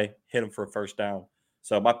 spun away, hit him for a first down.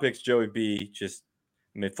 So my pick's Joey B.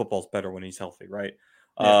 Football's better when he's healthy, right?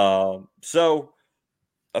 Yeah. So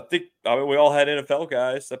I mean, we all had NFL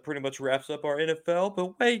guys. That pretty much wraps up our NFL.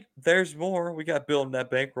 But wait, there's more. We got Building That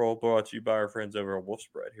Bankroll brought to you by our friends over at Wolf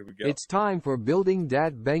Spread. Here we go. It's time for Building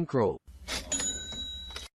That Bankroll.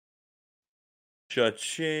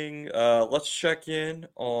 Cha-ching. Let's check in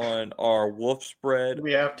on our wolf spread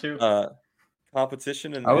We have to.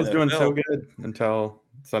 competition in I was doing so NFL. good until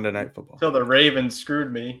Sunday Night Football. Till the Ravens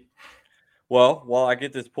screwed me. Well, while I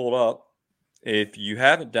get this pulled up, if you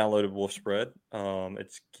haven't downloaded Wolf Spread,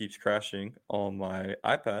 it keeps crashing on my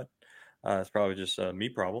iPad. It's probably just a me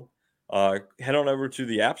problem. Head on over to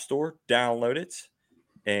the App Store, download it,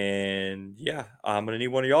 and yeah, I'm gonna need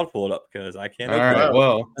one of y'all to pull it up because I can't All open right. it.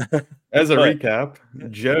 Well, as a But- recap,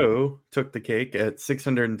 Joe took the cake at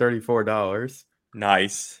 $634.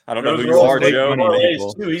 Nice. I don't know Those who you rolls are, make Joe. money, parlays,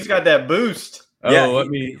 people. too. He's got that boost. Oh, Yeah, let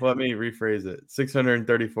me rephrase it.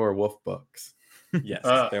 634 wolf bucks. Yes,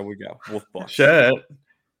 there we go. Wolf Bucks. Chet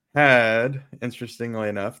had, interestingly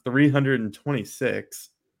enough, 326.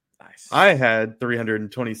 Nice. I had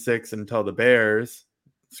 326 until the Bears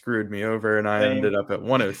screwed me over, and I Same. ended up at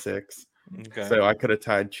 106. Okay. So I could have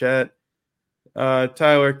tied Chet.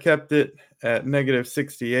 Tyler kept it at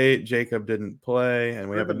 -68. Jacob didn't play, and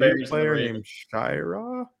we Where'd have a the new Bears and the player Ravens? named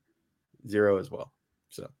Shira. 0 as well.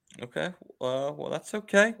 So Okay. Well, that's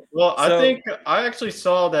okay. Well, I So- think I actually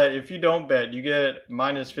saw that if you don't bet, you get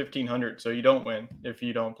minus 1,500. So you don't win if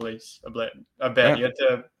you don't place a bet. Yeah.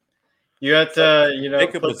 You have to,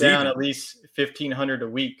 Jacob put was down even. at least 1,500 a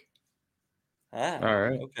week. Ah, All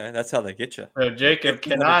right. Okay, that's how they get you. So Jacob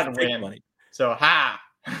cannot win. Money. So ha.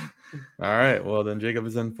 all right. Well, then Jacob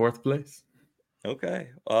is in 4th place. Okay.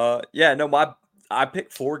 Yeah. No, I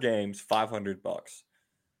picked 4 games, $500,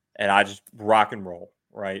 and I just rock and roll.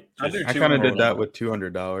 Right. I do Just I too. kind of roll did that it. with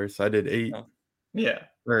 $200. I did 8 Oh. Yeah,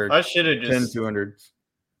 or I should have 10 just 200s.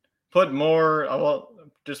 put more. Well,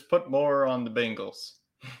 just put more on the Bengals.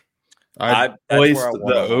 I that's placed where I the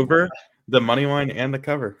won all my over, the money line, and the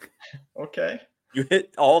cover. Okay. You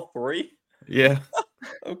hit all 3. Yeah,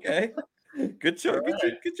 Okay. Good job. All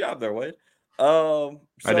right. Good job there, Wade. I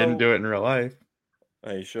didn't do it in real life.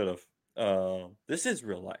 You should have. This is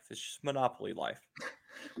real life. It's just Monopoly life.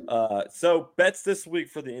 So bets this week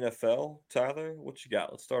for the NFL. Tyler, what you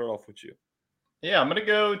got? Let's start it off with you. Yeah, I'm gonna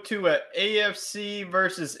go to a AFC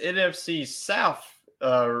versus NFC South,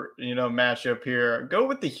 matchup here. Go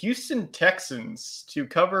with the Houston Texans to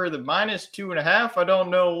cover the -2.5. I don't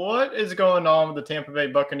know what is going on with the Tampa Bay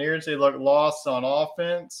Buccaneers. They look lost on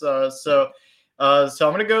offense. So I'm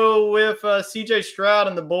gonna go with CJ Stroud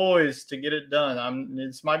and the boys to get it done.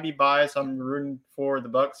 This might be biased. I'm rooting for the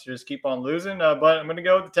Bucs to just keep on losing, but I'm gonna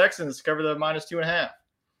go with the Texans to cover the -2.5.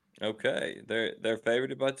 Okay, they're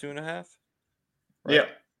favored by 2.5. Yeah.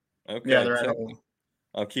 Okay. Yeah, they're at so home.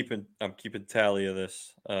 I'm keeping tally of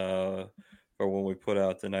this for when we put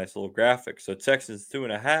out the nice little graphic. So Texans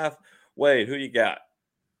 2.5. Wade, who you got?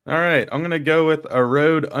 All right, I'm gonna go with a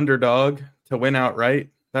road underdog to win outright.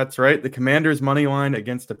 That's right, the Commanders' money line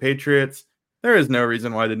against the Patriots. There is no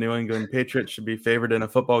reason why the New England Patriots should be favored in a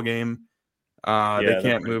football game. They they're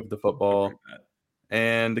can't pretty- move the football, pretty bad.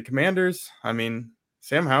 and the Commanders. I mean,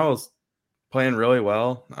 Sam Howell's playing really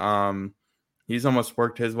well. He's almost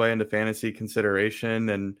worked his way into fantasy consideration,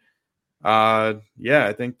 and I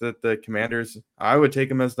think that the Commanders. I would take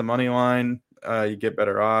them as the money line. You get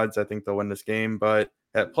better odds. I think they'll win this game, but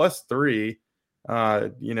at +3,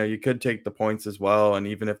 you could take the points as well, and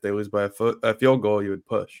even if they lose by a field goal, you would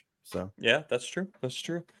push. So Yeah, that's true. That's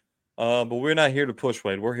true. But we're not here to push,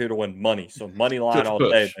 Wade. We're here to win money. So money line Just all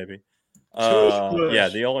day, push. baby. Push. Yeah,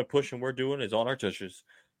 the only pushing we're doing is on our touches.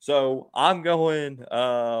 So I'm going.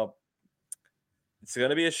 It's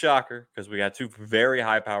going to be a shocker because we got 2 very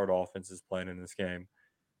high-powered offenses playing in this game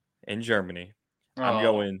in Germany. I'm Oh,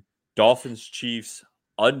 going Dolphins Chiefs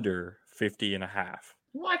under 50.5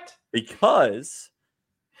 what? because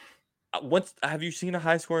have you seen a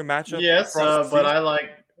high-scoring matchup? Yes, across the but season? I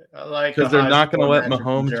like because the they're not going to let high-scoring matchup in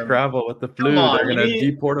Mahomes Germany. travel with the flu, Come on, they're going to you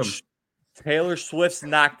need- deport him. Taylor Swift's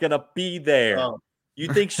not going to be there. Oh,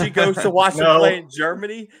 You think she goes to watch them No. play in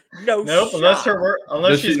Germany? No, nope, shot.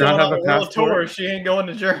 Does she she's not going have on a a world passport? tour, she ain't going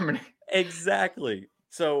to Germany. Exactly.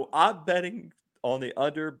 So I'm betting on the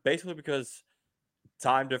under basically because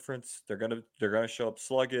time difference. They're gonna show up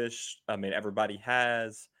sluggish. I mean, everybody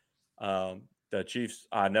has. The Chiefs,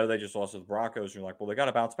 I know they just lost to the Broncos. You're like, well, they got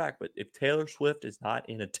to bounce back. But if Taylor Swift is not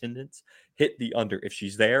in attendance, hit the under. If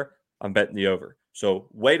she's there, I'm betting the over. So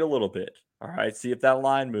wait a little bit. All right, see if that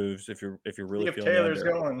line moves. If you're really See if feeling Taylor's the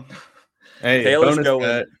under. going. Hey, Taylor's bonus going.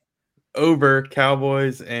 bet over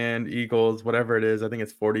Cowboys and Eagles, whatever it is. I think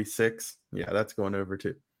it's 46. Yeah, that's going over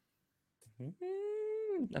too.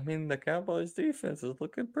 I mean, the Cowboys defense is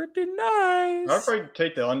looking pretty nice. I'd probably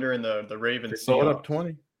take the under in the They Ravens. sold up Seahawks.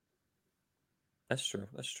 20. That's true.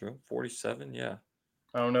 That's true. 47. Yeah.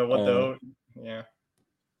 I don't know what yeah.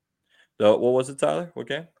 So what was it, Tyler? What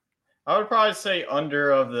game? I would probably say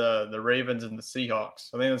under of the Ravens and the Seahawks.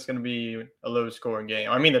 I think that's going to be a low scoring game.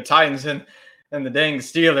 I mean, the Titans and the dang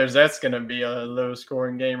Steelers, that's going to be a low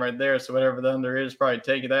scoring game right there. So whatever the under is, probably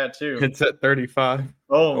take that too. It's at 35.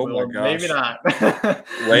 Oh, my well, maybe gosh. not.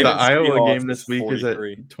 Ravens, The Iowa Seahawks game this week is at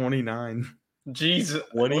 43. 29. Jesus.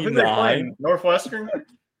 Who 29? they playing? Northwestern?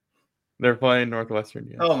 They're playing Northwestern.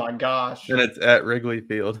 Yes. Oh my gosh. And it's at Wrigley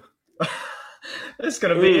Field. It's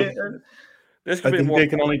going to be This I could be think more. they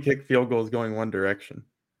can only kick field goals going one direction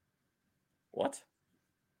What?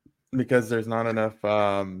 because there's not enough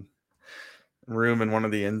room in one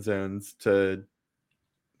of the end zones to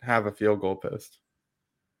have a field goal post.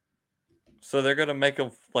 So they're gonna make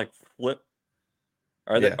them like flip?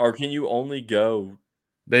 Are they? Yeah. Or can you only go?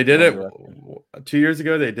 They did it One 2 years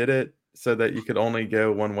ago. They did it so that you could only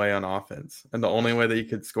go one way on offense, and the only way that you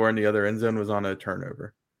could score in the other end zone was on a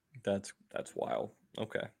turnover. That's wild.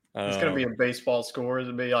 Okay. it's going to be a baseball score.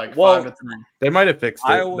 It'll be like well, 5-3. They might have fixed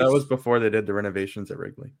it. Iowa's- That was before they did the renovations at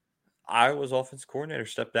Wrigley. Iowa's offense coordinator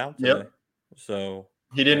stepped down Yep. today. So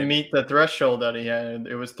He didn't meet the threshold that he had.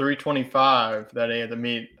 It was 325 that he had to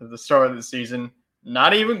meet at the start of the season.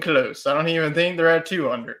 Not even close. I don't even think they're at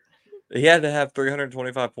 200. he had to have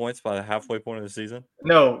 325 points by the halfway point of the season.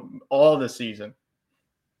 No, all the season.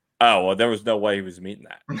 Oh well, there was no way he was meeting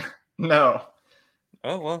that. No,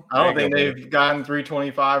 Oh well, I don't there think you go, buddy. they've gotten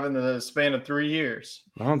 325 in the span of 3 years.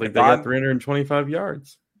 I don't think If they got I'm- 325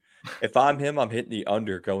 yards. If I'm him, I'm hitting the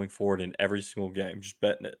under going forward in every single game, just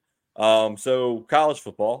betting it. So college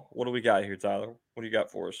football, what do we got here, Tyler? What do you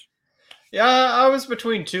got for us? Yeah, I was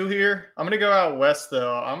between two here. I'm going to go out west,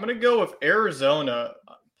 though. I'm going to go with Arizona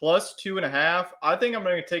plus 2.5. I think I'm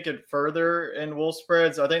going to take it further in wolf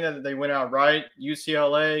spreads. I think that they went out right.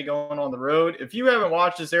 UCLA going on the road. If you haven't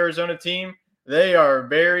watched this Arizona team, they are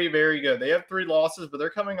very, very good. They have 3 losses, but they're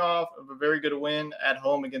coming off of a very good win at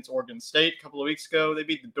home against Oregon State a couple of weeks ago. They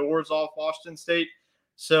beat the doors off Washington State.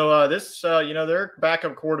 So their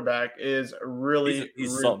backup quarterback is really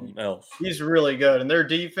He's really- something else. He's really good, and their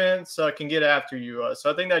defense can get after you.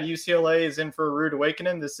 So I think that UCLA is in for a rude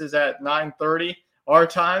awakening. This is at 9:30 our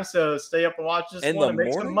time, so stay up and watch this In one the and make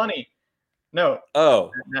morning? some money. No,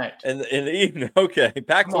 Oh, at night. in the evening. Okay,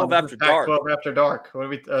 Pac-12 Come on, after this is dark. Pac-12 after dark. What do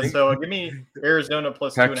we? So give me Arizona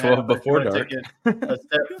plus Pac-12 2.5. before I'm gonna dark. take it a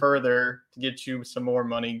step further to get you some more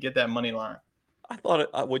money. Get that money line. I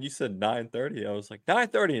thought when you said 9:30, I was like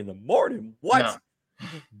 9:30 in the morning. What? No.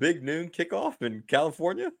 Big noon kickoff in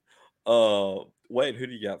California? Wait, who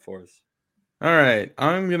do you got for us? All right,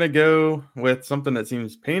 I'm going to go with something that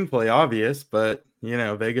seems painfully obvious, but,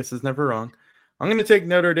 Vegas is never wrong. I'm going to take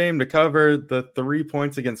Notre Dame to cover the 3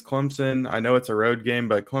 points against Clemson. I know it's a road game,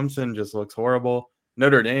 but Clemson just looks horrible.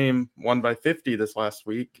 Notre Dame won by 50 this last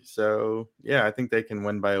week. So, yeah, I think they can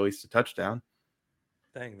win by at least a touchdown.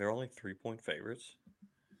 Dang, they're only 3-point favorites.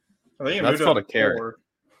 I think it That's moved called up a carrot. 4.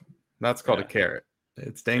 That's called Yeah. a carrot.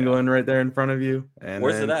 It's dangling right there in front of you, and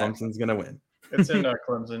Where's then it at? Clemson's going to win. It's in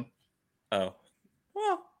Clemson. Oh,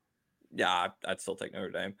 well, yeah, I'd still take Notre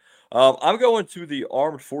Dame. I'm going to the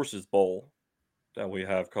Armed Forces Bowl that we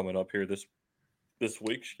have coming up here this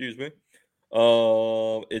week. Excuse me.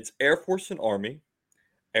 It's Air Force and Army.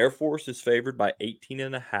 Air Force is favored by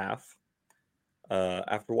 18.5.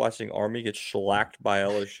 After watching Army get shellacked by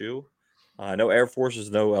LSU, I know Air Force is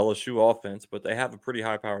no LSU offense, but they have a pretty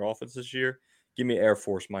high-powered offense this year. Give me Air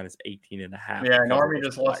Force minus 18.5. Yeah, and Army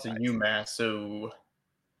just lost to UMass, so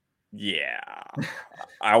Yeah,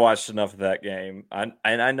 I watched enough of that game, and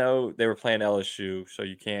I know they were playing LSU, so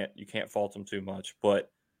you can't fault them too much. But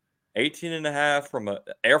 18.5 from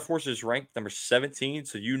Air Force is ranked number 17,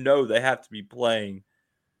 so they have to be playing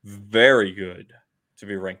very good to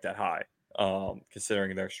be ranked that high,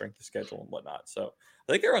 considering their strength of schedule and whatnot. So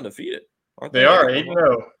I think they're undefeated, aren't they? they are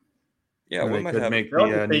 8-0. Yeah, And we they might could have. make They're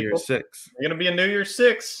the New people. Year's 6. They're gonna be a New Year's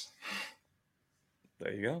 6.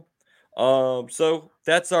 There you go. So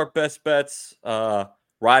that's our best bets.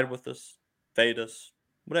 Ride with us, fade us,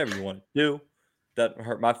 whatever you want to do. Doesn't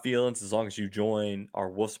hurt my feelings as long as you join our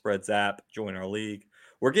Wolf Spreads app, join our league.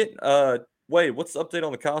 We're getting wait, what's the update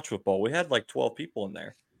on the college football? We had like 12 people in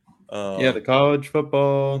there. Yeah, the college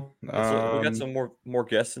football. we got some more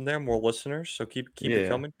guests in there, more listeners. So keep it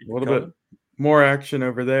coming. Keep a it little coming. bit more action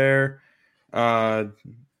over there.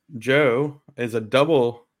 Joe is a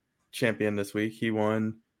double champion this week. He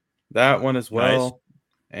won that one as well. Nice.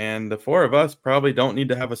 And the 4 of us probably don't need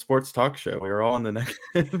to have a sports talk show. We were all in the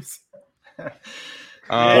negatives. Well,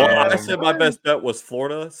 I Yeah. said my best bet was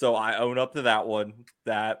Florida, so I own up to that one.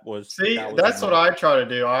 That's What I try to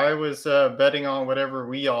do. I was betting on whatever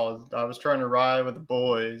I was trying to ride with the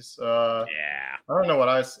boys. Yeah. I don't know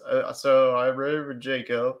what so I rode with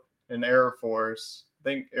Jacob, and Air Force. I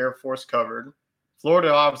think Air Force covered.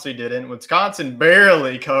 Florida obviously didn't. Wisconsin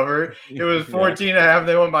barely covered. It was 14.5.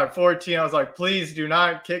 They won by 14. I was like, please do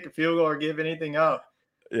not kick a field goal or give anything up.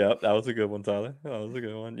 Yeah, that was a good one, Tyler. That was a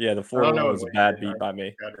good one. Yeah, the Florida one was a bad beat by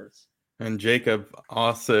me. And Jacob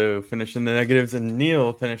also finished in the negatives, and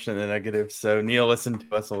Neil finished in the negatives. So Neil listened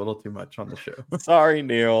to us a little too much on the show. Sorry,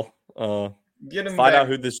 Neil. Get him find back. out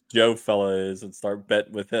who this Joe fella is and start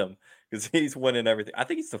betting with him because he's winning everything. I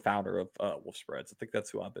think he's the founder of Wolf Spreads. I think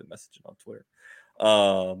that's who I've been messaging on Twitter.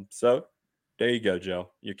 So there you go,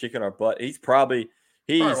 Joe. You're kicking our butt. He's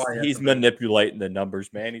manipulating the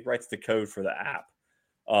numbers, man. He writes the code for the app.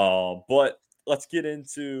 But let's get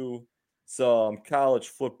into some college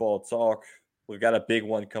football talk. We've got a big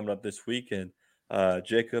one coming up this week, and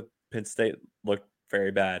Jacob, Penn State looked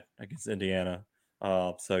very bad against Indiana.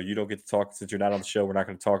 So you don't get to talk since you're not on the show. We're not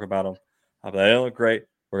going to talk about them. But they look great.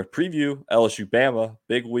 We're going to preview LSU Bama.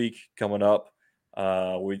 Big week coming up.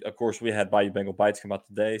 We had Bayou Bengal Bites come out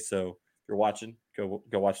today. So if you're watching, go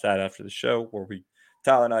watch that after the show where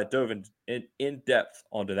Tyler and I dove in depth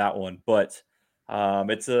onto that one. But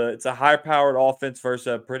it's a high-powered offense versus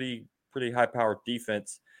a pretty high-powered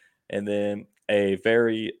defense, and then a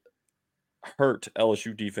very hurt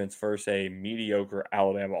LSU defense versus a mediocre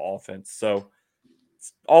Alabama offense. So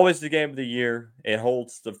it's always the game of the year. It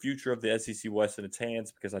holds the future of the SEC West in its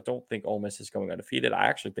hands because I don't think Ole Miss is going undefeated. I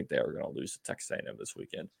actually think they are going to lose to Texas A&M this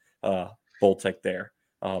weekend. Bull Tech there.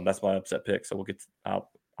 That's my upset pick. So I'll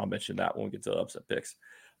mention that when we get to the upset picks.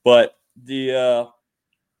 But I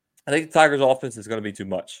think the Tigers' offense is going to be too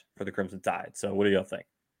much for the Crimson Tide. So what do y'all think?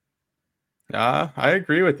 I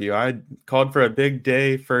agree with you. I called for a big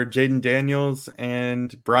day for Jaden Daniels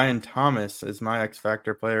and Brian Thomas as my X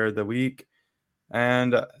Factor player of the week.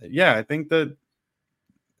 And I think that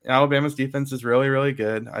Alabama's defense is really, really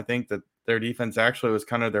good. I think that their defense actually was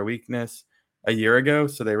kind of their weakness a year ago.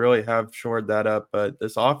 So they really have shored that up. But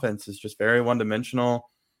this offense is just very one-dimensional.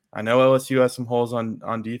 I know LSU has some holes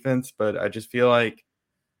on defense, but I just feel like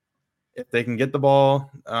if they can get the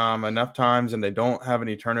ball enough times and they don't have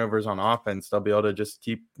any turnovers on offense, they'll be able to just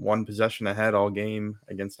keep one possession ahead all game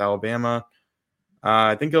against Alabama.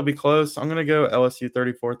 I think it'll be close. I'm going to go LSU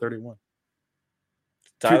 34-31.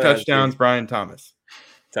 Two touchdowns, Brian Thomas.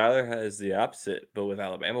 Tyler has the opposite, but with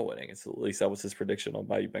Alabama winning. At least that was his prediction on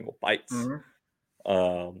Bayou Bengal Bites.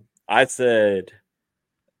 Mm-hmm. I said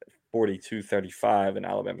 42-35, and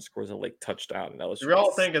Alabama scores a late touchdown. And LSU we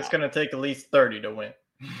all think it's going to take at least 30 to win.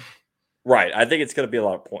 Right. I think it's going to be a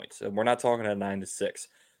lot of points. And we're not talking a 9-6.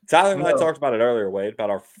 Tyler and I talked about it earlier, Wade,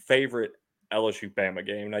 about our favorite LSU Bama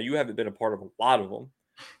game. Now, you haven't been a part of a lot of them.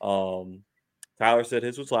 Tyler said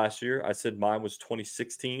his was last year. I said mine was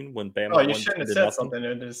 2016 when Bama won. You shouldn't have said something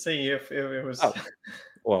to see if it was. Oh.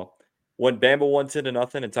 Well, when Bama won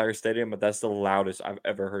 10-0 in Tiger Stadium, but that's the loudest I've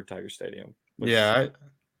ever heard Tiger Stadium. I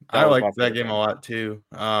liked that game a lot too.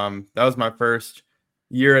 That was my first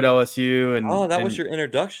year at LSU, and that was your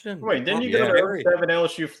introduction. Wait, didn't you go to 7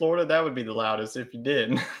 LSU Florida? That would be the loudest if you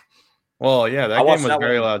did. Well, yeah, that game was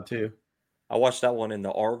very loud too. I watched that one in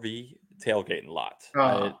the RV tailgating lot.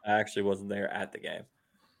 I actually wasn't there at the game,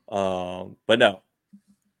 but no,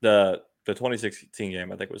 the 2016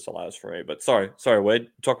 game I think was the loudest for me. But sorry, Wade.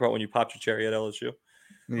 Talk about when you popped your cherry at LSU.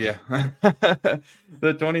 Yeah,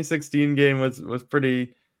 the 2016 game was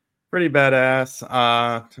pretty badass.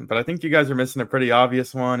 But I think you guys are missing a pretty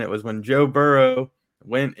obvious one. It was when Joe Burrow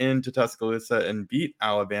went into Tuscaloosa and beat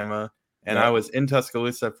Alabama. And I was in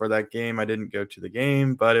Tuscaloosa for that game. I didn't go to the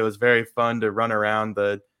game, but it was very fun to run around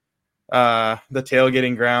the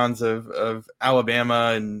tailgating grounds of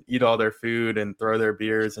Alabama and eat all their food and throw their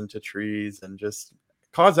beers into trees and just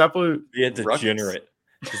cause absolute degenerate.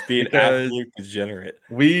 Just be an absolute degenerate.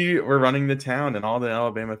 We were running the town, and all the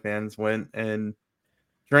Alabama fans went and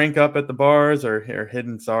drank up at the bars or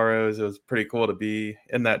hidden sorrows. It was pretty cool to be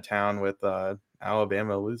in that town with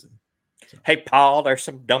Alabama losing. So. Hey, Paul, there's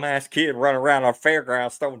some dumbass kid running around our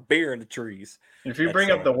fairgrounds throwing beer in the trees. If you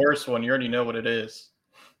bring up the worst one, you already know what it is.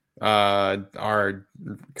 Our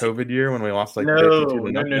COVID year when we lost like no.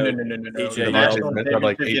 TJ Yeldon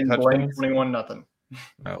like 8 touchdowns. 21-0.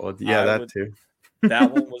 Well, yeah, that too.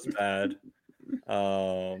 That one was bad.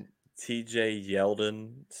 TJ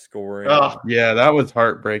Yeldon scoring. Yeah, that was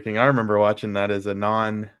heartbreaking. I remember watching that as a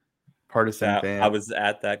non-partisan fan. I was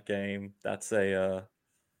at that game. That's a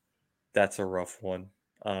rough one.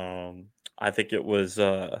 I think it was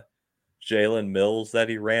Jalen Mills that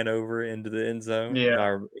he ran over into the end zone.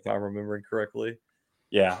 Yeah, if I'm remembering correctly.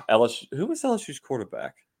 Yeah, LSU. Who was LSU's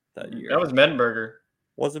quarterback that year? That was Menberger.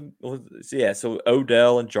 So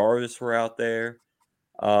Odell and Jarvis were out there.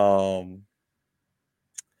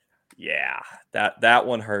 Yeah, that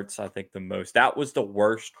one hurts, I think, the most. That was the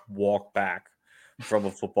worst walk back from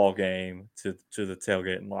a football game to the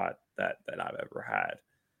tailgating lot that I've ever had.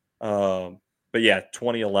 But yeah,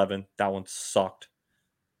 2011, that one sucked.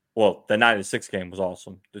 Well, the 96 game was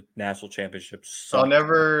awesome. The national championship sucked. I'll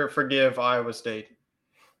never forgive Iowa State.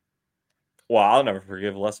 Well, I'll never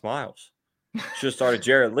forgive Les Miles. Should have started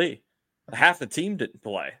Jared Lee. Half the team didn't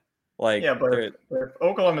play. Like, yeah, but if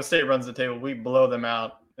Oklahoma State runs the table, we blow them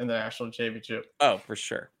out in the national championship. Oh, for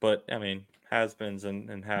sure. But I mean, has-beens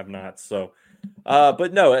and have-nots. So,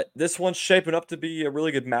 but no, this one's shaping up to be a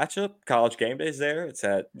really good matchup. College game day's there. It's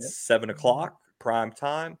at 7:00 prime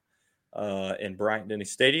time in Bryant-Denny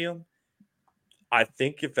Stadium. I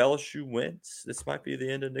think if LSU wins, this might be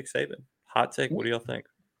the end of Nick Saban. Hot take. What do y'all think?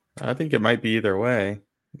 I think it might be either way,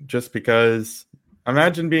 just because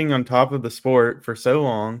imagine being on top of the sport for so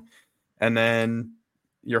long and then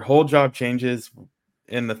your whole job changes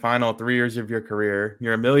in the final 3 years of your career.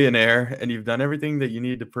 You're a millionaire and you've done everything that you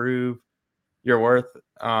need to prove your worth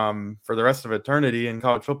for the rest of eternity in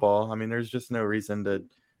college football. I mean, there's just no reason to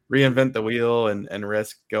reinvent the wheel and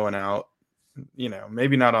risk going out,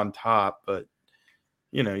 maybe not on top, but,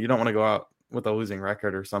 you don't want to go out with a losing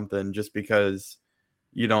record or something just because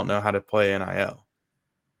you don't know how to play NIL.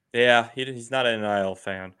 Yeah, he's not an NIL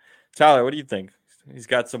fan. Tyler, what do you think? He's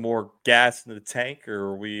got some more gas in the tank, or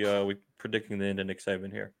are we predicting the end of Nick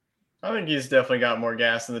Saban here? I think he's definitely got more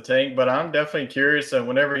gas in the tank, but I'm definitely curious. And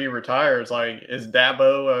whenever he retires, like, is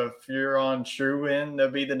Dabo a Furon Sherwin to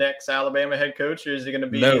be the next Alabama head coach, or is he going to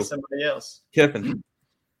be somebody else? Kiffin.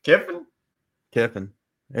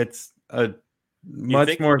 It's a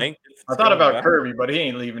much more. I thought about Kirby, but he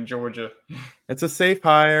ain't leaving Georgia. It's a safe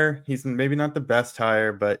hire. He's maybe not the best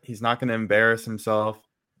hire, but he's not going to embarrass himself,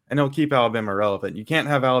 and he'll keep Alabama relevant. You can't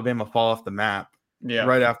have Alabama fall off the map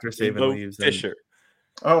right after Saban leaves. Fisher.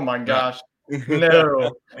 Oh my gosh.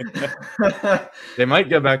 No. They might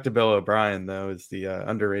go back to Bill O'Brien, though, is the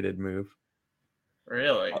underrated move.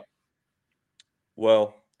 Really?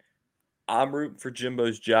 Well, I'm rooting for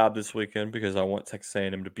Jimbo's job this weekend because I want Texas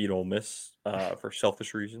A&M to beat Ole Miss for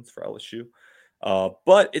selfish reasons for LSU.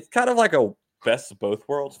 But it's kind of like a best of both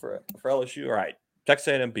worlds for LSU. All right, Texas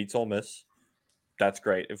A&M beats Ole Miss. That's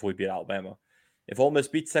great if we beat Alabama. If Ole Miss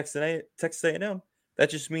beats Texas A&M, that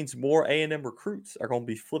just means more A&M recruits are going to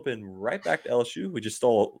be flipping right back to LSU. We just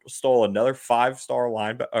stole another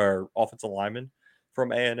 5-star offensive lineman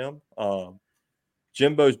from A&M.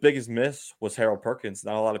 Jimbo's biggest miss was Harold Perkins.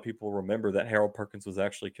 Not a lot of people remember that Harold Perkins was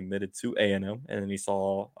actually committed to A&M, and then he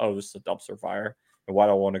saw, this is a dumpster fire, and why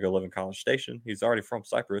do I want to go live in College Station? He's already from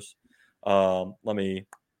Cyprus. Let me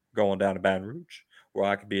go on down to Baton Rouge, where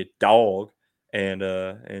I could be a dog and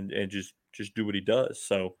just do what he does.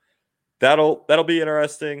 So that'll be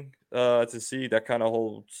interesting to see. That kind of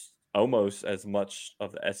holds almost as much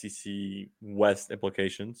of the SEC West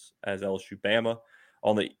implications as LSU Bama.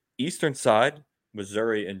 On the Eastern side,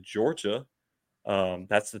 Missouri and Georgia.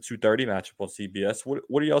 That's the 2:30 matchup on CBS.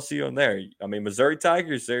 What do y'all see on there? I mean, Missouri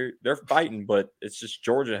Tigers, they're fighting, but it's just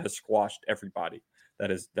Georgia has squashed everybody that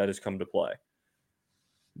has come to play.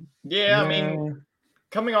 Yeah, I mean,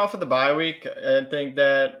 coming off of the bye week, I think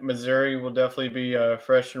that Missouri will definitely be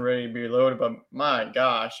fresh and ready to be loaded. But my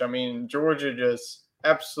gosh, I mean, Georgia just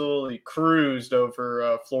absolutely cruised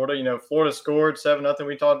over Florida. Florida scored 7-0.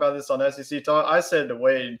 We talked about this on SEC Talk. I said to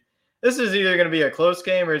Wade, this is either going to be a close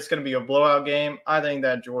game or it's going to be a blowout game. I think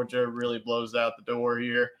that Georgia really blows out the door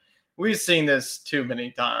here. We've seen this too many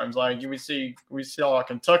times. Like we saw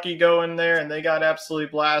Kentucky go in there and they got absolutely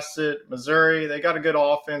blasted. Missouri, they got a good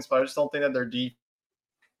offense, but I just don't think that their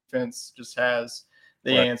defense just has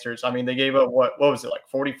the answers. I mean, they gave up what was it, like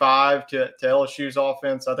 45 to LSU's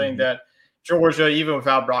offense. I think that Georgia, even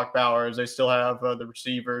without Brock Bowers, they still have the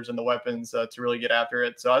receivers and the weapons to really get after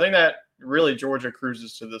it. So I think that really Georgia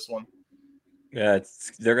cruises to this one. Yeah,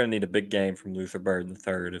 they're going to need a big game from Luther Bird in the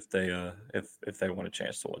third if they want a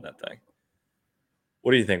chance to win that thing.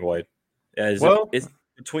 What do you think, Wade? It's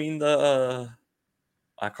between the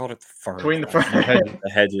I called it the ferns. Between the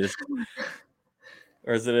hedges.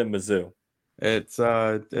 Or is it in Mizzou? It's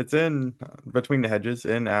in between the hedges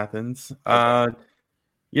in Athens. Okay.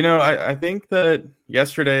 I think that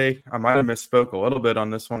yesterday I might have misspoke a little bit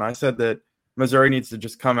on this one. I said that Missouri needs to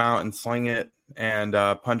just come out and sling it and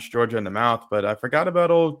punch Georgia in the mouth, but I forgot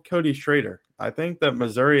about old Cody Schrader. I think that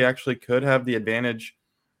Missouri actually could have the advantage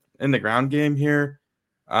in the ground game here.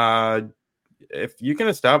 If you can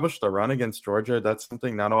establish the run against Georgia, that's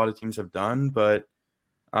something not a lot of teams have done, but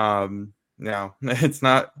no, it's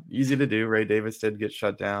not easy to do. Ray Davis did get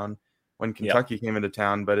shut down when Kentucky came into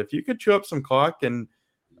town, but if you could chew up some clock and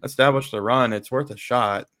establish the run, it's worth a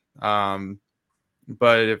shot.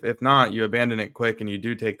 But if not, you abandon it quick and you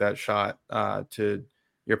do take that shot to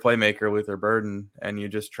your playmaker, Luther Burden, and you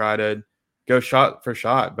just try to go shot for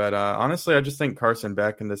shot. But honestly, I just think Carson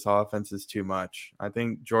Beck in this offense is too much. I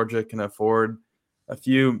think Georgia can afford a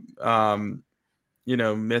few,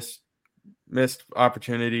 missed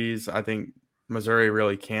opportunities. I think Missouri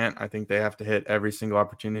really can't. I think they have to hit every single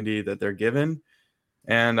opportunity that they're given.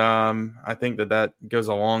 And I think that goes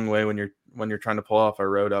a long way when you're trying to pull off a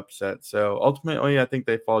road upset. So ultimately, I think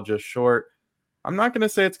they fall just short. I'm not going to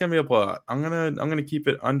say it's going to be a blowout. I'm gonna keep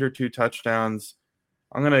it under 2 touchdowns.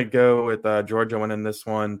 I'm going to go with Georgia winning this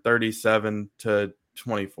one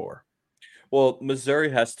 37-24. Well, Missouri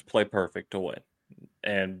has to play perfect to win.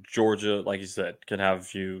 And Georgia, like you said, can have a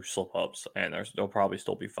few slip-ups, and they'll probably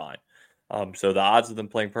still be fine. So the odds of them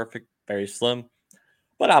playing perfect, very slim.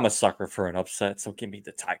 But I'm a sucker for an upset, so give me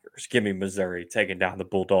the Tigers. Give me Missouri taking down the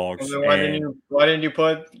Bulldogs. Well, why didn't you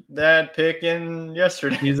put that pick in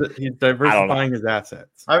yesterday? He's diversifying his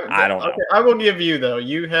assets. I don't know. I will give you, though.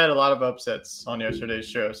 You had a lot of upsets on yesterday's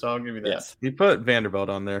show, so I'll give you that. Yes. He put Vanderbilt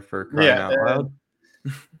on there for crying out loud.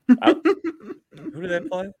 Who did they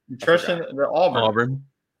play? Trusting the Auburn.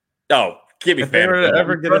 Oh, give me Vanderbilt. If they were to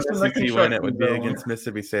ever get an SEC win, it would be against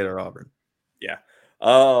Mississippi State or Auburn. Yeah.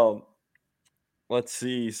 Let's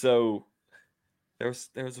see. So there was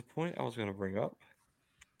a point I was going to bring up.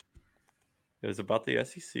 It was about the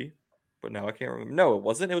SEC, but now I can't remember. No, it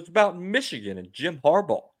wasn't. It was about Michigan and Jim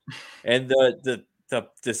Harbaugh, and the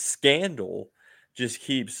scandal just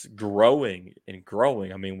keeps growing and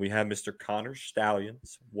growing. I mean, we have Mr. Connor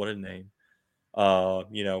Stallions. What a name.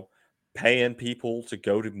 Paying people to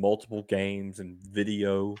go to multiple games and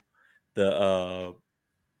video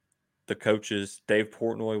the coaches. Dave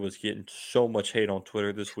Portnoy was getting so much hate on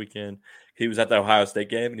Twitter this weekend. He was at the Ohio State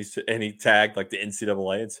game and he tagged like the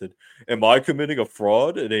NCAA and said, "Am I committing a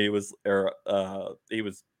fraud?" And he was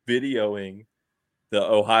videoing the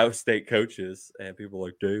Ohio State coaches, and people were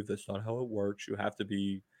like, "Dave, that's not how it works. You have to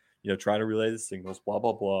be, trying to relay the signals, blah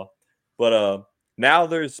blah blah." But now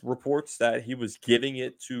there's reports that he was giving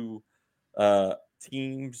it to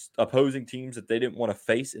opposing teams that they didn't want to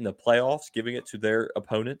face in the playoffs, giving it to their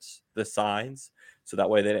opponents, the signs, so that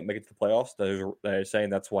way they didn't make it to the playoffs. They're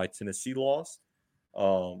saying that's why Tennessee lost.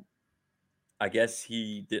 I guess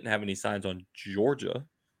he didn't have any signs on Georgia.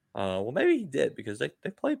 Well, maybe he did because they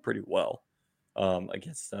played pretty well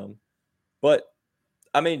against them. But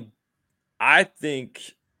I mean, I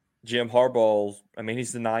think Jim Harbaugh,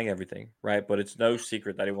 he's denying everything, right? But it's no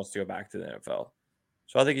secret that he wants to go back to the NFL.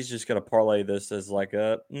 So I think he's just going to parlay this as like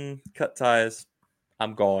cut ties,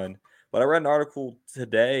 I'm gone. But I read an article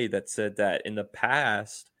today that said that in the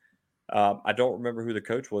past, I don't remember who the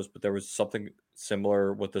coach was, but there was something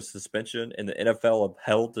similar with the suspension, and the NFL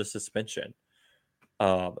upheld the suspension.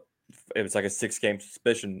 It was like a 6-game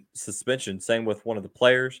suspension. Same with one of the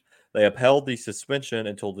players. They upheld the suspension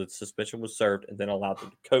until the suspension was served and then allowed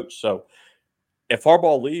them to coach. So if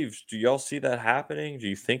Harbaugh leaves, do y'all see that happening? Do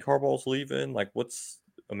you think Harbaugh's leaving? Like, what's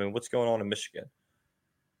going on in Michigan?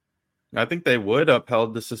 I think they would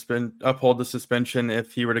uphold the suspension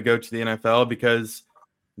if he were to go to the NFL, because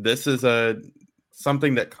this is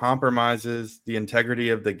something that compromises the integrity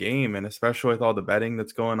of the game, and especially with all the betting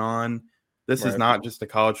that's going on. This is not just a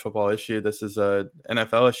college football issue. This is a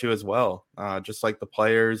NFL issue as well. Just like the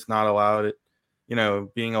players not allowed,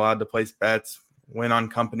 being allowed to place bets, win on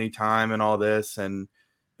company time and all this, and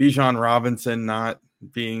Bijan Robinson not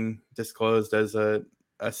being disclosed as a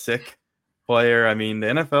sick player. I mean, the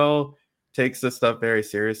NFL takes this stuff very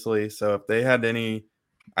seriously. So if they had any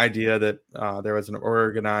idea that there was an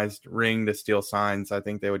organized ring to steal signs, I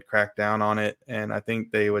think they would crack down on it. And I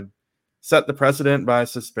think they would set the precedent by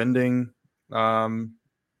suspending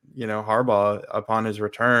Harbaugh upon his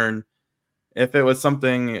return. If it was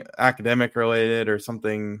something academic related or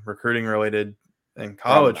something recruiting related in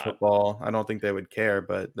college football, I don't think they would care.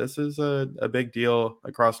 But this is a big deal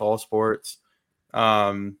across all sports.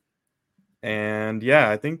 And yeah,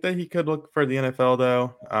 I think that he could look for the NFL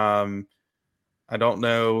though. I don't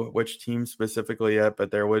know which team specifically yet,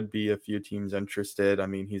 but there would be a few teams interested. I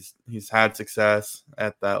mean, he's had success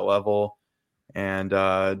at that level. And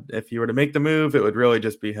if he were to make the move, it would really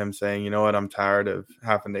just be him saying, you know what, I'm tired of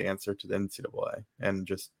having to answer to the NCAA and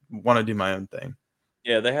just want to do my own thing.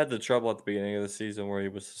 Yeah, they had the trouble at the beginning of the season where he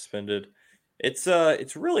was suspended. It's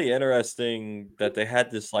really interesting that they had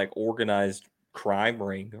this like organized crime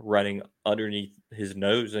ring running underneath his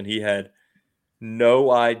nose, and he had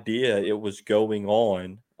no idea it was going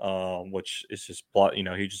on, which is just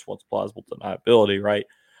he just wants plausible deniability, right?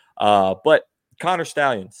 But Connor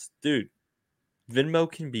Stallions, dude,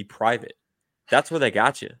 Venmo can be private. That's where they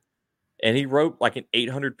got you. and he wrote like an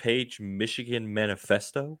 800-page Michigan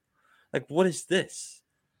manifesto. Like, what is this?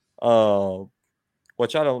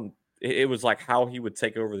 Which I don't. It was like how he would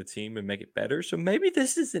take over the team and make it better. So maybe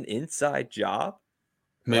this is an inside job.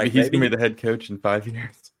 Maybe Like, he's gonna be the head coach in 5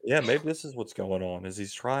 years. Yeah, maybe this is what's going on. Is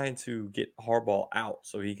he's trying to get Harbaugh out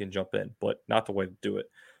so he can jump in, but not the way to do it.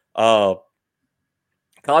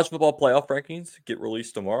 College football playoff rankings get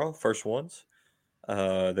released tomorrow. First ones.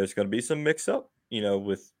 There's going to be some mix-up,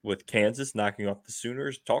 with Kansas knocking off the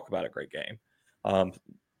Sooners. Talk about a great game.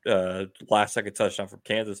 Last-second touchdown from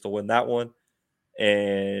Kansas to win that one.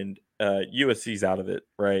 And USC's out of it,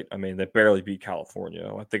 right? I mean, they barely beat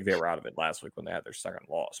California. I think they were out of it last week when they had their second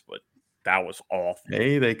loss, but that was awful.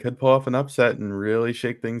 Hey, they could pull off an upset and really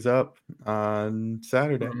shake things up on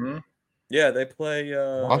Saturday. Mm-hmm. Yeah, they play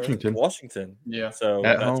Washington. Yeah. So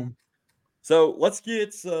at home. So let's do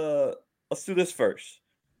this first.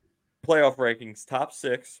 Playoff rankings, top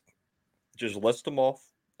 6. Just list them off.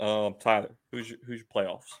 Tyler, who's your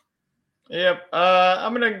playoffs? Yep.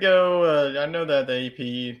 I'm gonna go. I know that the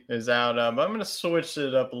AP is out, but I'm gonna switch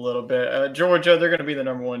it up a little bit. Georgia, they're gonna be the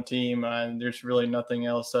number 1 team, and there's really nothing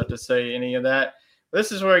else to say any of that.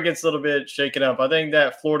 This is where it gets a little bit shaken up. I think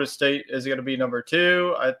that Florida State is going to be number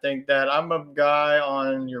 2. I think that I'm a guy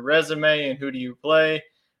on your resume and who do you play.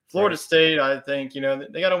 Florida State, I think,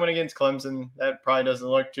 they got to win against Clemson. That probably doesn't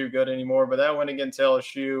look too good anymore, but that win against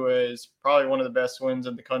LSU is probably one of the best wins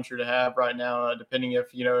in the country to have right now, depending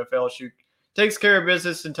if LSU takes care of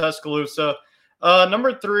business in Tuscaloosa.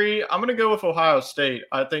 Number 3, I'm going to go with Ohio State.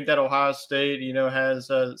 I think that Ohio State,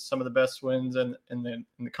 has some of the best wins in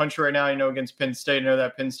the country right now, against Penn State. I know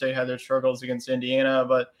that Penn State had their struggles against Indiana,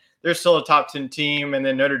 but they're still a top 10 team. And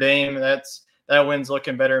then Notre Dame, that win's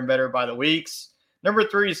looking better and better by the weeks. Number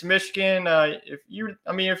 3 is Michigan. If you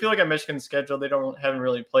look at Michigan's schedule, they haven't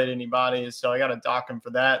really played anybody, so I got to dock them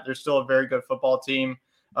for that. They're still a very good football team.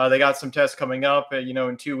 They got some tests coming up.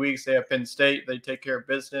 In 2 weeks, they have Penn State. They take care of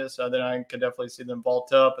business. Then I could definitely see them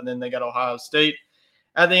vault up. And then they got Ohio State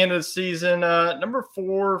at the end of the season. Number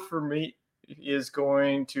 4 for me is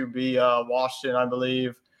going to be Washington, I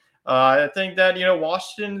believe. I think that,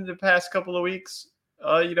 Washington the past couple of weeks,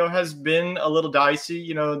 has been a little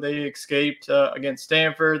dicey. They escaped against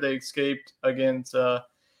Stanford. They escaped against,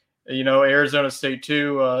 Arizona State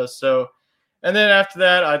too. And then after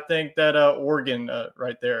that, I think that Oregon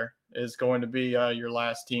right there is going to be your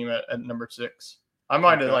last team at number 6. I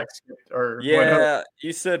might have skipped or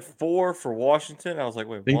you said 4 for Washington. I was like,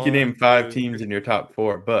 wait, I think you named 5 teams in your top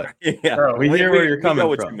 4, but yeah, we hear where you're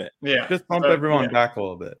coming from. Yeah, just pump everyone back a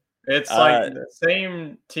little bit. It's like the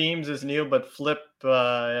same teams as Neil, but flip.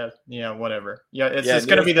 Whatever. Yeah, it's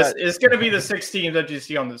going to be this. It's going to be the 6 teams that you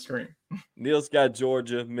see on the screen. Neil's got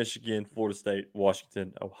Georgia, Michigan, Florida State,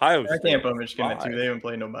 Washington, Ohio State. I can't put Michigan at 2. They haven't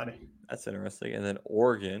played nobody. That's interesting. And then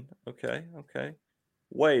Oregon. Okay.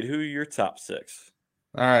 Wade, who are your top 6?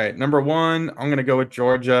 All right, number 1, I'm going to go with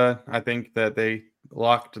Georgia. I think that they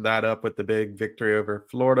locked that up with the big victory over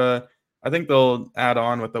Florida. I think they'll add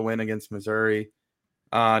on with the win against Missouri.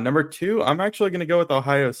 Number 2, I'm actually going to go with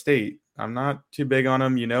Ohio State. I'm not too big on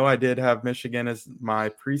them. I did have Michigan as my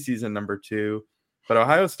preseason number 2, but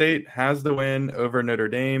Ohio State has the win over Notre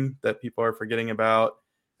Dame that people are forgetting about.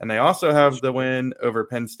 And they also have the win over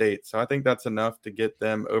Penn State. So I think that's enough to get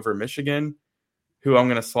them over Michigan, who I'm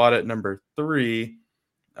going to slot at number 3.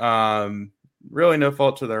 Really no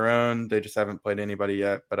fault to their own. They just haven't played anybody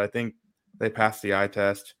yet, but I think they passed the eye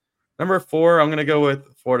test. Number 4, I'm going to go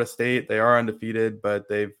with Florida State. They are undefeated, but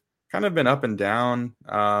they've kind of been up and down.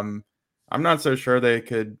 I'm not so sure they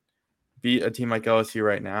could beat a team like LSU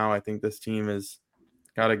right now. I think this team has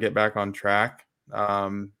got to get back on track,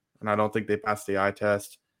 and I don't think they passed the eye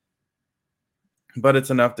test. But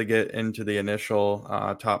it's enough to get into the initial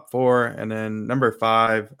top 4. And then number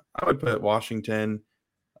 5, I would put Washington,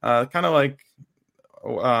 kind of like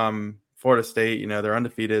Florida State. They're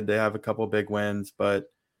undefeated. They have a couple big wins,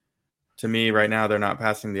 but to me right now, they're not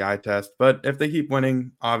passing the eye test. But if they keep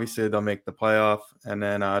winning, obviously they'll make the playoff. And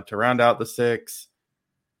then to round out the 6,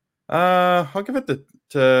 I'll give it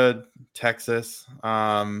to Texas.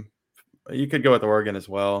 You could go with Oregon as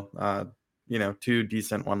well. 2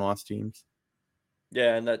 decent 1-loss teams.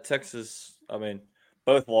 Yeah, and that Texas,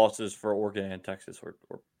 both losses for Oregon and Texas were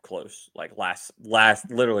close, like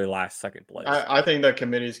literally last second place. I think the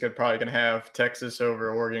committee's probably going to have Texas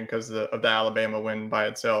over Oregon because of the Alabama win by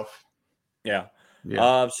itself. Yeah.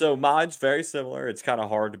 So mine's very similar. It's kind of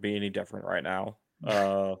hard to be any different right now.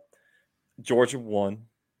 Georgia won.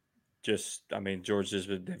 Georgia's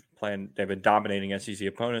been playing. They've been dominating SEC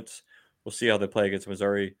opponents. We'll see how they play against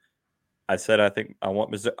Missouri. I said I think I want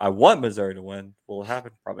Missouri to win. Will it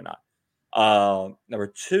happen? Probably not. Number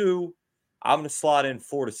 2, I'm going to slot in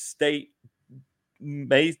Florida State,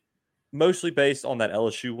 mostly based on that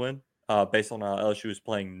LSU win, based on how LSU is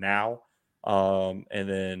playing now. And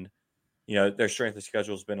then, their strength of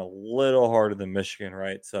schedule has been a little harder than Michigan,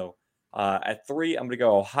 right? So at 3, I'm going to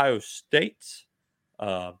go Ohio State.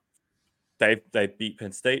 They beat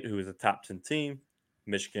Penn State, who is a top 10 team.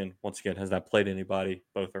 Michigan, once again, has not played anybody.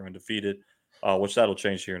 Both are undefeated, which that'll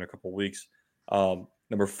change here in a couple of weeks.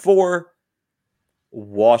 Number 4,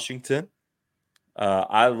 Washington.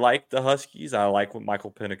 I like the Huskies. I like what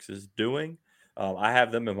Michael Penix is doing. I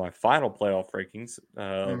have them in my final playoff rankings,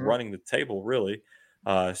 running the table, really.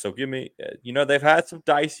 So give me, they've had some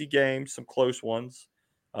dicey games, some close ones.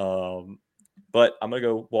 But I'm going to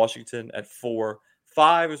go Washington at 4.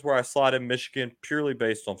 5 is where I slot in Michigan, purely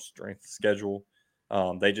based on strength schedule.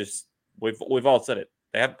 We've all said it.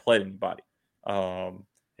 They haven't played anybody. And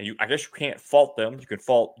I guess you can't fault them. You can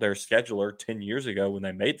fault their scheduler 10 years ago when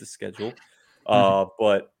they made the schedule.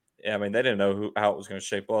 But I mean, they didn't know how it was going to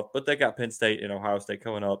shape up. But they got Penn State and Ohio State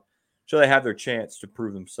coming up, so they have their chance to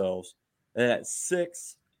prove themselves. And at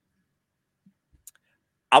 6,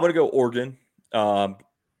 I'm going to go Oregon,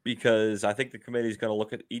 because I think the committee is going to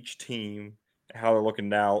look at each team, how they're looking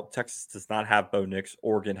now. Texas does not have Bo Nix.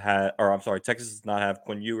 Texas does not have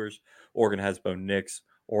Quinn Ewers. Oregon has Bo Nix.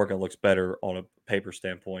 Oregon looks better on a paper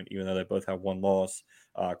standpoint, even though they both have one loss,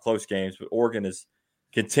 close games. But Oregon has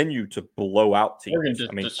continued to blow out teams. Oregon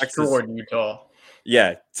just destroyed Utah.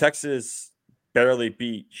 Yeah, Texas barely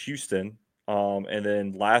beat Houston. And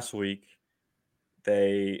then last week,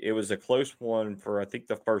 it was a close one for, I think,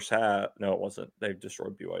 the first half. No, it wasn't. They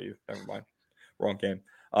destroyed BYU. Never mind. Wrong game.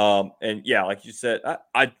 And yeah, like you said,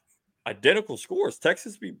 identical scores.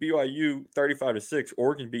 Texas beat BYU 35-6.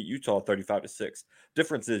 Oregon beat Utah 35-6.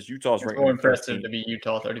 Difference is Utah's ranked. More impressive to beat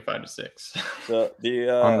Utah 35-6. On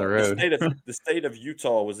the road. The state of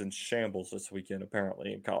Utah was in shambles this weekend,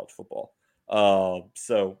 apparently, in college football.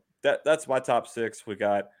 So that's my top 6. We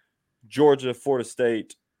got Georgia, Florida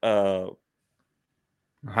State, Ohio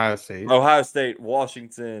State,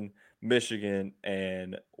 Washington, Michigan,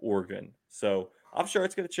 and Oregon. So I'm sure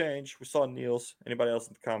it's going to change. We saw Niels. Anybody else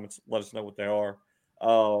in the comments, let us know what they are.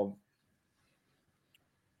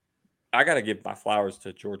 I got to give my flowers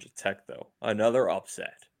to Georgia Tech, though. Another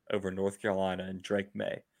upset over North Carolina and Drake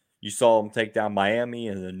May. You saw them take down Miami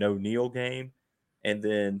in the no-Neal game. And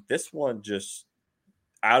then this one, just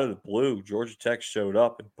out of the blue, Georgia Tech showed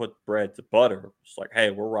up and put bread to butter. It's like,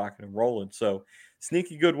 hey, we're rocking and rolling. So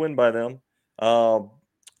sneaky good win by them.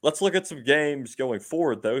 Let's look at some games going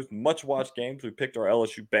forward, though. Much-watched games. We picked our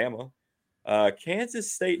LSU Bama.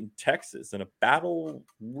 Kansas State and Texas in a battle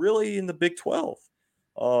really in the Big 12.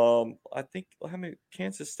 I think, how many?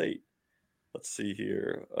 Kansas State, let's see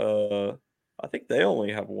here. I think they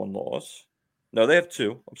only have one loss. No, they have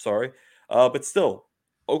 2. I'm sorry. But still,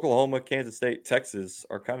 Oklahoma, Kansas State, Texas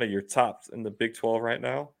are kind of your tops in the Big 12 right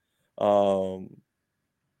now.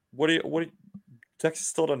 Texas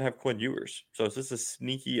still doesn't have Quinn Ewers. So is this a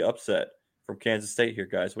sneaky upset from Kansas State here,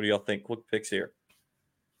 guys? What do y'all think? Quick picks here.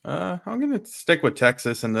 I'm going to stick with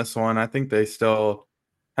Texas in this one. I think they still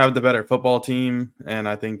have the better football team, and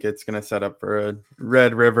I think it's going to set up for a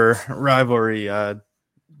Red River rivalry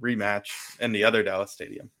rematch in the other Dallas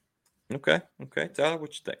stadium. Okay. Tyler,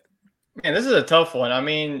 what you think? Man, this is a tough one. I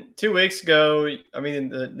mean, 2 weeks ago,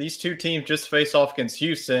 these two teams just faced off against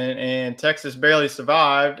Houston, and Texas barely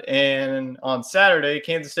survived. And on Saturday,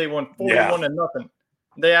 Kansas State won 41-0.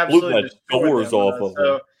 They absolutely destroyed them. Off of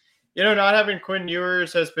them. Not having Quinn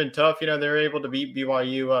Ewers has been tough. They're able to beat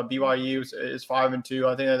BYU. BYU is 5-2.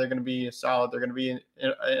 I think that they're going to be solid. They're going to be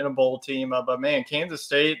in a bowl team. But man, Kansas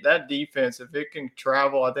State, that defense, if it can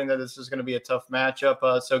travel, I think that this is going to be a tough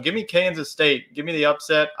matchup. So give me Kansas State. Give me the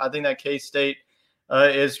upset. I think that K-State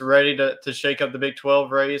is ready to shake up the Big 12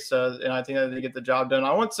 race, and I think that they get the job done.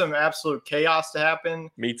 I want some absolute chaos to happen.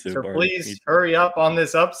 Me too. So please hurry up on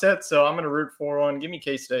this upset. So I'm going to root for one. Give me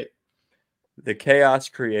K-State. The chaos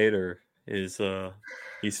creator is my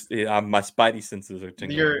spidey senses are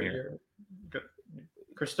tingling here.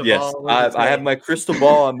 Crystal ball. Yes, I have my crystal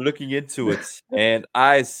ball. I'm looking into it, and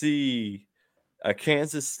I see a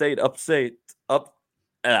Kansas State upset.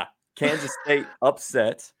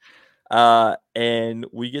 And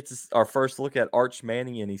we get to our first look at Arch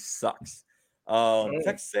Manning, and he sucks.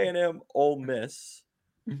 Texas A&M, Ole Miss.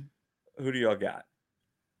 Who do y'all got?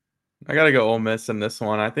 I got to go Ole Miss in this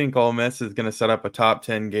one. I think Ole Miss is going to set up a top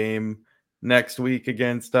 10 game next week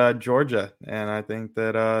against Georgia. And I think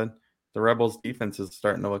that the Rebels defense is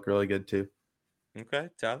starting to look really good too. Okay,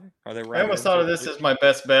 Tyler, are they I right? almost thought of this as my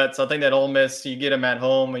best bet. So I think that Ole Miss, you get them at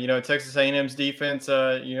home. Texas A&M's defense,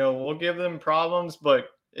 we'll give them problems, but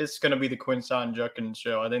it's going to be the Quinshon Judkins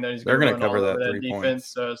show. I think that he's They're going going to to run cover all over that that 3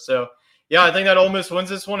 defense. points. Yeah, I think that Ole Miss wins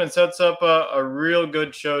this one and sets up a real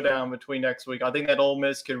good showdown between next week. I think that Ole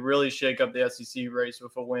Miss could really shake up the SEC race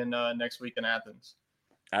with a win next week in Athens.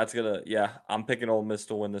 I'm picking Ole Miss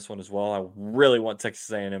to win this one as well. I really want Texas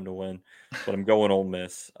A&M to win, but I'm going Ole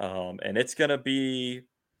Miss. And it's gonna be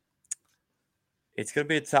a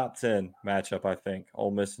top 10 matchup, I think.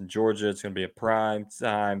 Ole Miss and Georgia. It's gonna be a prime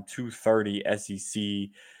time 2:30 SEC.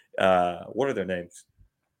 What are their names?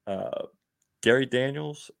 Gary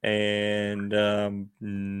Daniels and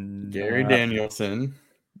Gary Danielson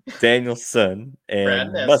and Brad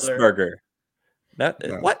Nessler. Musburger. No.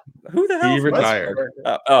 What? Who the hell? He retired.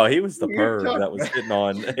 He was the Who you perv talking that was about? hitting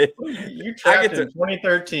on. You trapped in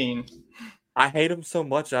 2013. I hate them so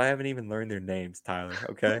much. I haven't even learned their names, Tyler.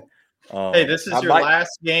 Okay. Hey, this is your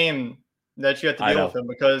last game that you have to deal with them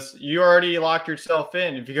because you already locked yourself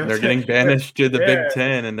in. If you go, they're getting banished to the Big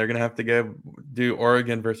Ten, and they're going to have to go do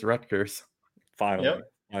Oregon versus Rutgers. Finally.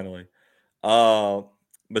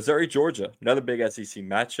 Missouri, Georgia, another big SEC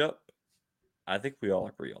matchup. I think we all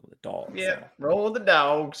agree on the Dogs. Yeah, roll with the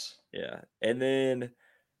Dogs. Yeah, and then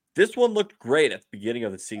this one looked great at the beginning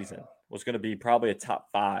of the season. Was going to be probably a top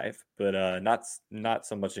 5, but not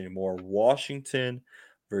so much anymore. Washington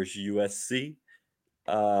versus USC.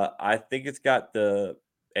 I think it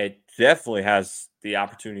definitely has the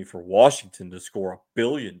opportunity for Washington to score 1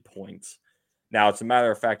 billion points. Now, it's a matter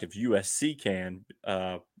of fact, if USC can,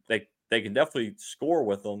 they can definitely score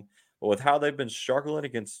with them. But with how they've been struggling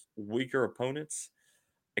against weaker opponents,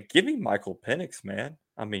 give me Michael Penix, man.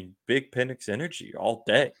 I mean, big Penix energy all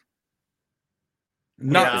day.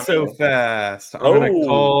 Not so fast. I'm going to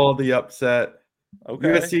call the upset. Okay.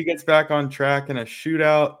 USC gets back on track in a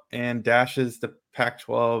shootout and dashes the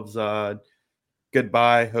Pac-12's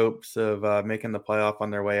goodbye hopes of making the playoff on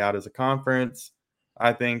their way out as a conference.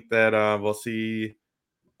 I think that we'll see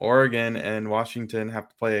Oregon and Washington have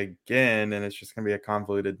to play again, and it's just going to be a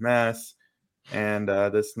convoluted mess. And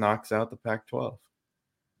this knocks out the Pac-12.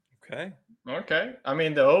 Okay. I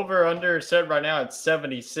mean, the over/under set right now at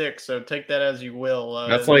 76, so take that as you will.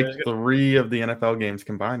 That's like 3 of the NFL games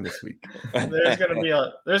combined this week. There's going to be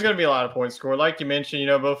a lot of points scored. Like you mentioned,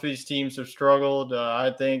 both of these teams have struggled. I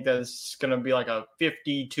think that's going to be like a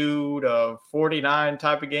 52-49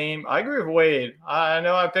 type of game. I agree with Wade. I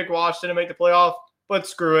know I picked Washington to make the playoff, but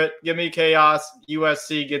screw it. Give me chaos.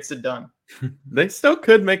 USC gets it done. They still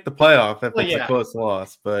could make the playoff if it's a close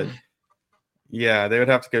loss, but yeah, they would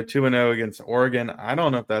have to go 2-0 against Oregon. I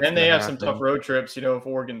don't know if that's. And they have some tough road trips, with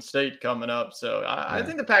Oregon State coming up. So I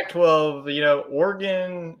think the Pac-12,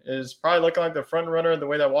 Oregon is probably looking like the front runner the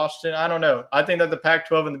way that Washington. I don't know. I think that the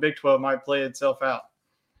Pac-12 and the Big 12 might play itself out.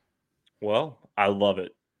 Well, I love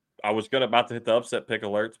it. I was about to hit the upset pick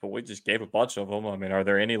alerts, but we just gave a bunch of them. I mean, are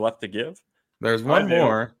there any left to give? There's one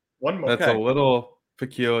more. That's a little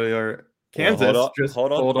peculiar. Kansas just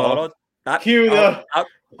pulled off.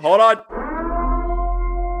 Hold on.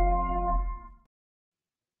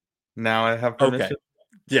 Now I have permission. Okay.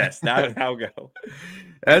 Yes, now go.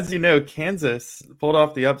 As you know, Kansas pulled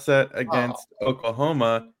off the upset against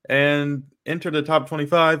Oklahoma and entered the top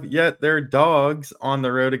 25, yet they're dogs on the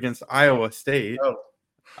road against Iowa State.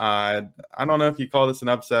 I don't know if you call this an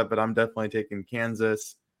upset, but I'm definitely taking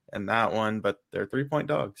Kansas in that one, but they're 3-point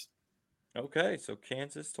dogs. Okay, so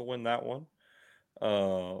Kansas to win that one.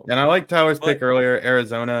 And I like Tyler's pick earlier,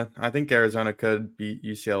 Arizona. I think Arizona could beat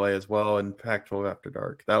UCLA as well in Pac-12 After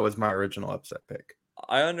Dark. That was my original upset pick.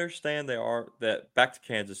 I understand back to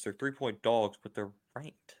Kansas, they're 3-point dogs, but they're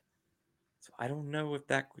ranked. So I don't know if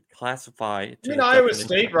that would classify. Iowa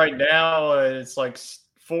State right now, it's like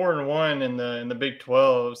 4-1 in the Big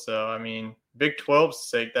 12. So I mean, Big 12's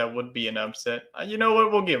sake, that would be an upset. You know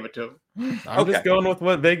what? We'll give it to them. I'm just going with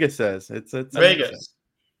what Vegas says. It's Vegas.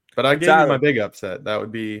 But I gave you my big upset. That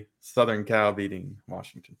would be Southern Cal beating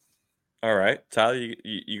Washington. All right. Tyler,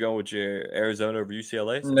 you going with your Arizona over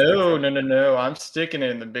UCLA? No. I'm sticking it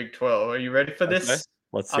in the Big 12. Are you ready for this? Okay.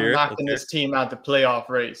 Let's hear it. I'm knocking this team out the playoff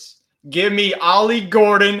race. Give me Ollie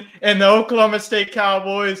Gordon and the Oklahoma State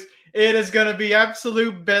Cowboys. It is going to be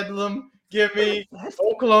absolute bedlam. Give me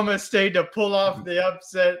Oklahoma State to pull off the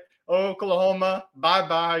upset. Oklahoma,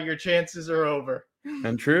 bye-bye. Your chances are over.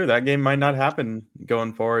 And true, that game might not happen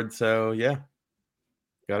going forward. So yeah,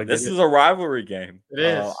 this is a rivalry game. It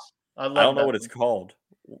is. I don't know what it's called.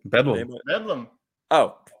 Bedlam.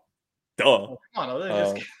 Oh, duh. Oh, come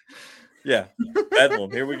on, yeah,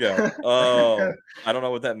 Bedlam. Here we go. I don't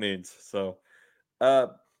know what that means. So,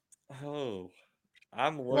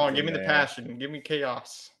 I'm looking. Come on, give me the man. passion. Give me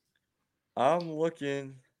chaos. I'm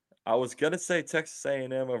looking. I was gonna say Texas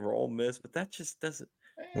A&M over Ole Miss, but that just doesn't.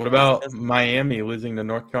 What about Miami losing to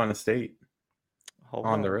North Carolina State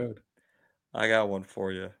on the road? I got one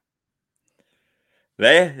for you.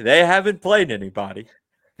 They haven't played anybody.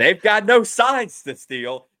 They've got no signs to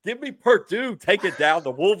steal. Give me Purdue taking down the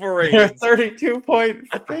Wolverines. 32-point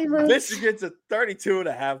favorite. Michigan's a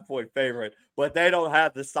 32.5-point favorite, but they don't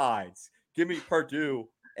have the signs. Give me Purdue,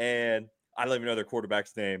 and I don't even know their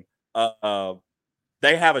quarterback's name.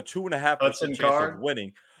 They have a 2.5% chance of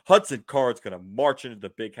winning. Hudson Card's going to march into the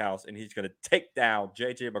big house, and he's going to take down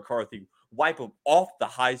J.J. McCarthy, wipe him off the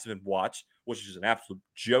Heisman watch, which is an absolute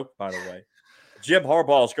joke, by the way. Jim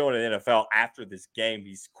Harbaugh is going to the NFL after this game.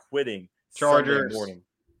 He's quitting Chargers. Sunday morning.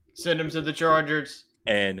 Send him to the Chargers.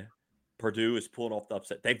 And Purdue is pulling off the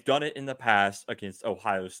upset. They've done it in the past against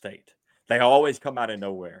Ohio State. They always come out of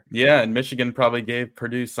nowhere. Yeah, and Michigan probably gave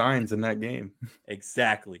Purdue signs in that game.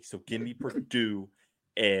 Exactly. So give me Purdue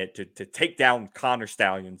and to take down Connor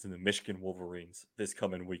Stallions and the Michigan Wolverines this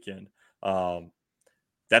coming weekend.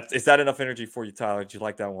 Is that enough energy for you, Tyler? Did you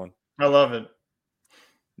like that one? I love it.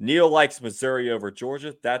 Neil likes Missouri over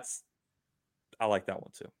Georgia. I like that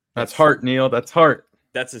one too. That's heart, Neil. That's heart.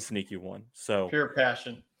 That's a sneaky one. So pure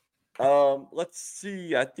passion. Let's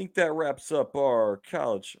see. I think that wraps up our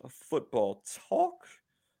college football talk.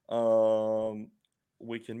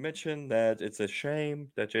 We can mention that it's a shame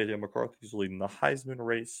that J.J. McCarthy is leading the Heisman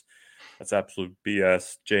race. That's absolute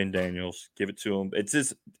BS. Jane Daniels, give it to him. It's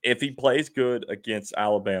just if he plays good against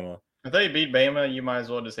Alabama. If they beat Bama, you might as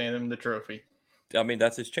well just hand him the trophy. I mean,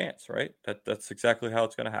 that's his chance, right? That's exactly how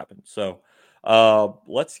it's going to happen. So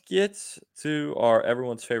let's get to our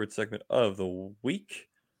everyone's favorite segment of the week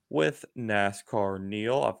with NASCAR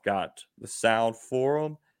Neil. I've got the sound for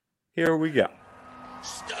him. Here we go.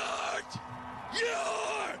 Start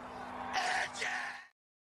your engine!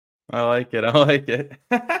 I like it.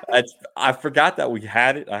 I forgot that we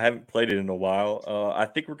had it. I haven't played it in a while. I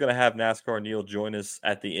think we're going to have NASCAR Neil join us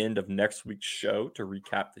at the end of next week's show to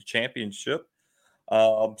recap the championship.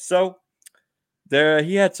 So there,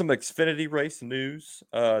 he had some Xfinity race news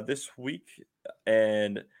this week,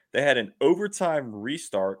 and they had an overtime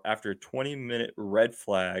restart after a 20-minute red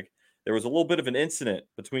flag. There was a little bit of an incident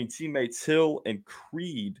between teammates Hill and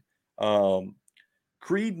Creed.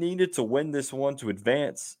 Creed needed to win this one to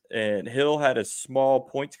advance, and Hill had a small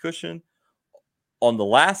points cushion. On the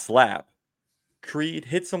last lap, Creed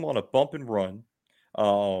hits him on a bump and run.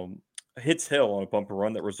 Hits Hill on a bumper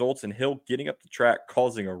run that results in Hill getting up the track,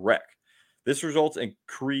 causing a wreck. This results in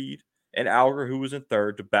Creed and Alger, who was in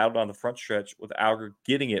third, to battle down the front stretch, with Alger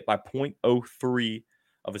getting it by 0.03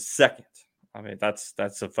 of a second. I mean, that's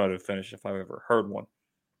a photo finish if I've ever heard one.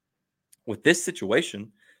 With this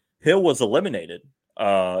situation, Hill was eliminated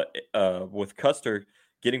with Custer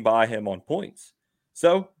getting by him on points.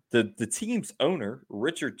 So the team's owner,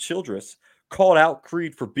 Richard Childress, called out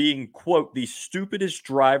Creed for being, quote, the stupidest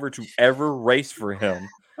driver to ever race for him,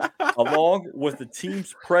 along with the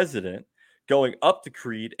team's president going up to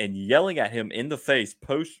Creed and yelling at him in the face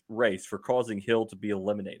post-race for causing Hill to be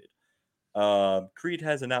eliminated. Creed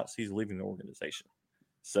has announced he's leaving the organization.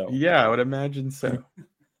 So yeah, I would imagine so.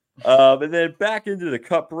 And then back into the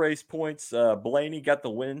Cup race points, Blaney got the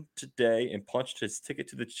win today and punched his ticket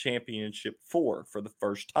to the championship for the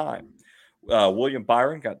first time. William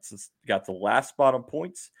Byron got the last spot on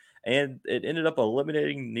points, and it ended up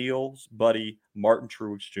eliminating Neil's buddy Martin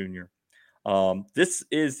Truex Jr. This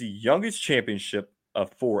is the youngest championship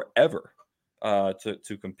of forever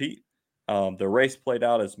to compete. The race played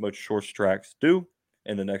out as most short tracks do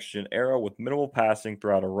in the next gen era, with minimal passing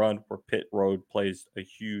throughout a run where pit road plays a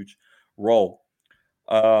huge role.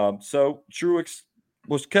 So Truex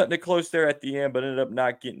was cutting it close there at the end, but ended up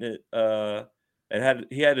not getting it. And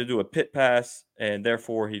he had to do a pit pass, and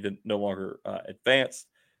therefore he no longer advanced.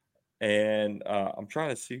 And I'm trying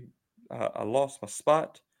to see. I lost my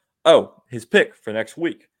spot. Oh, his pick for next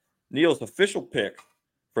week. Neil's official pick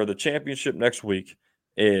for the championship next week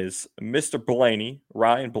is Mr. Blaney,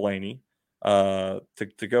 Ryan Blaney,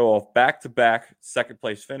 to go off back-to-back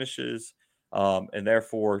second-place finishes and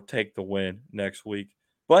therefore take the win next week.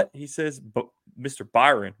 But he says Mr.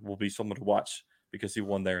 Byron will be someone to watch because he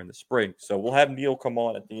won there in the spring. So we'll have Neil come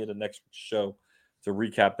on at the end of next week's show to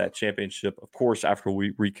recap that championship, of course, after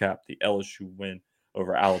we recap the LSU win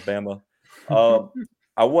over Alabama.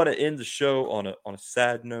 I want to end the show on a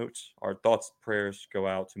sad note. Our thoughts and prayers go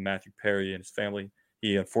out to Matthew Perry and his family.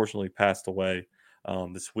 He unfortunately passed away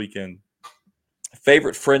this weekend.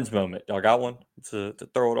 Favorite Friends moment. Y'all got one to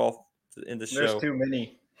throw it off to end the show? There's too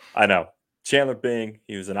many. I know. Chandler Bing,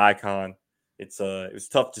 he was an icon. it was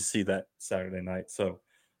tough to see that Saturday night. So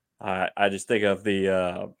I just think of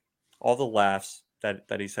the all the laughs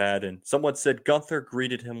that he's had, and someone said Gunther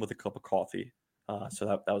greeted him with a cup of coffee. So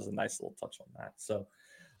that was a nice little touch on that. So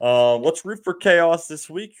let's root for chaos this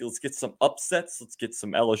week. Let's get some upsets. Let's get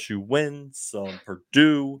some LSU wins, some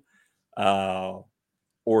Purdue,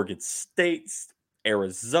 Oregon State,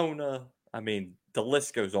 Arizona. I mean, the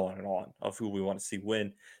list goes on and on of who we want to see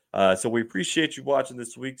win. So we appreciate you watching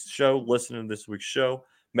this week's show, listening to this week's show.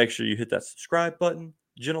 Make sure you hit that subscribe button.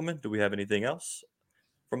 Gentlemen, do we have anything else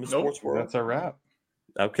from the sports world? That's a wrap.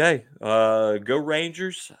 Okay. Go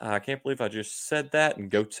Rangers. I can't believe I just said that. And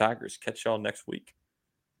go Tigers. Catch y'all next week.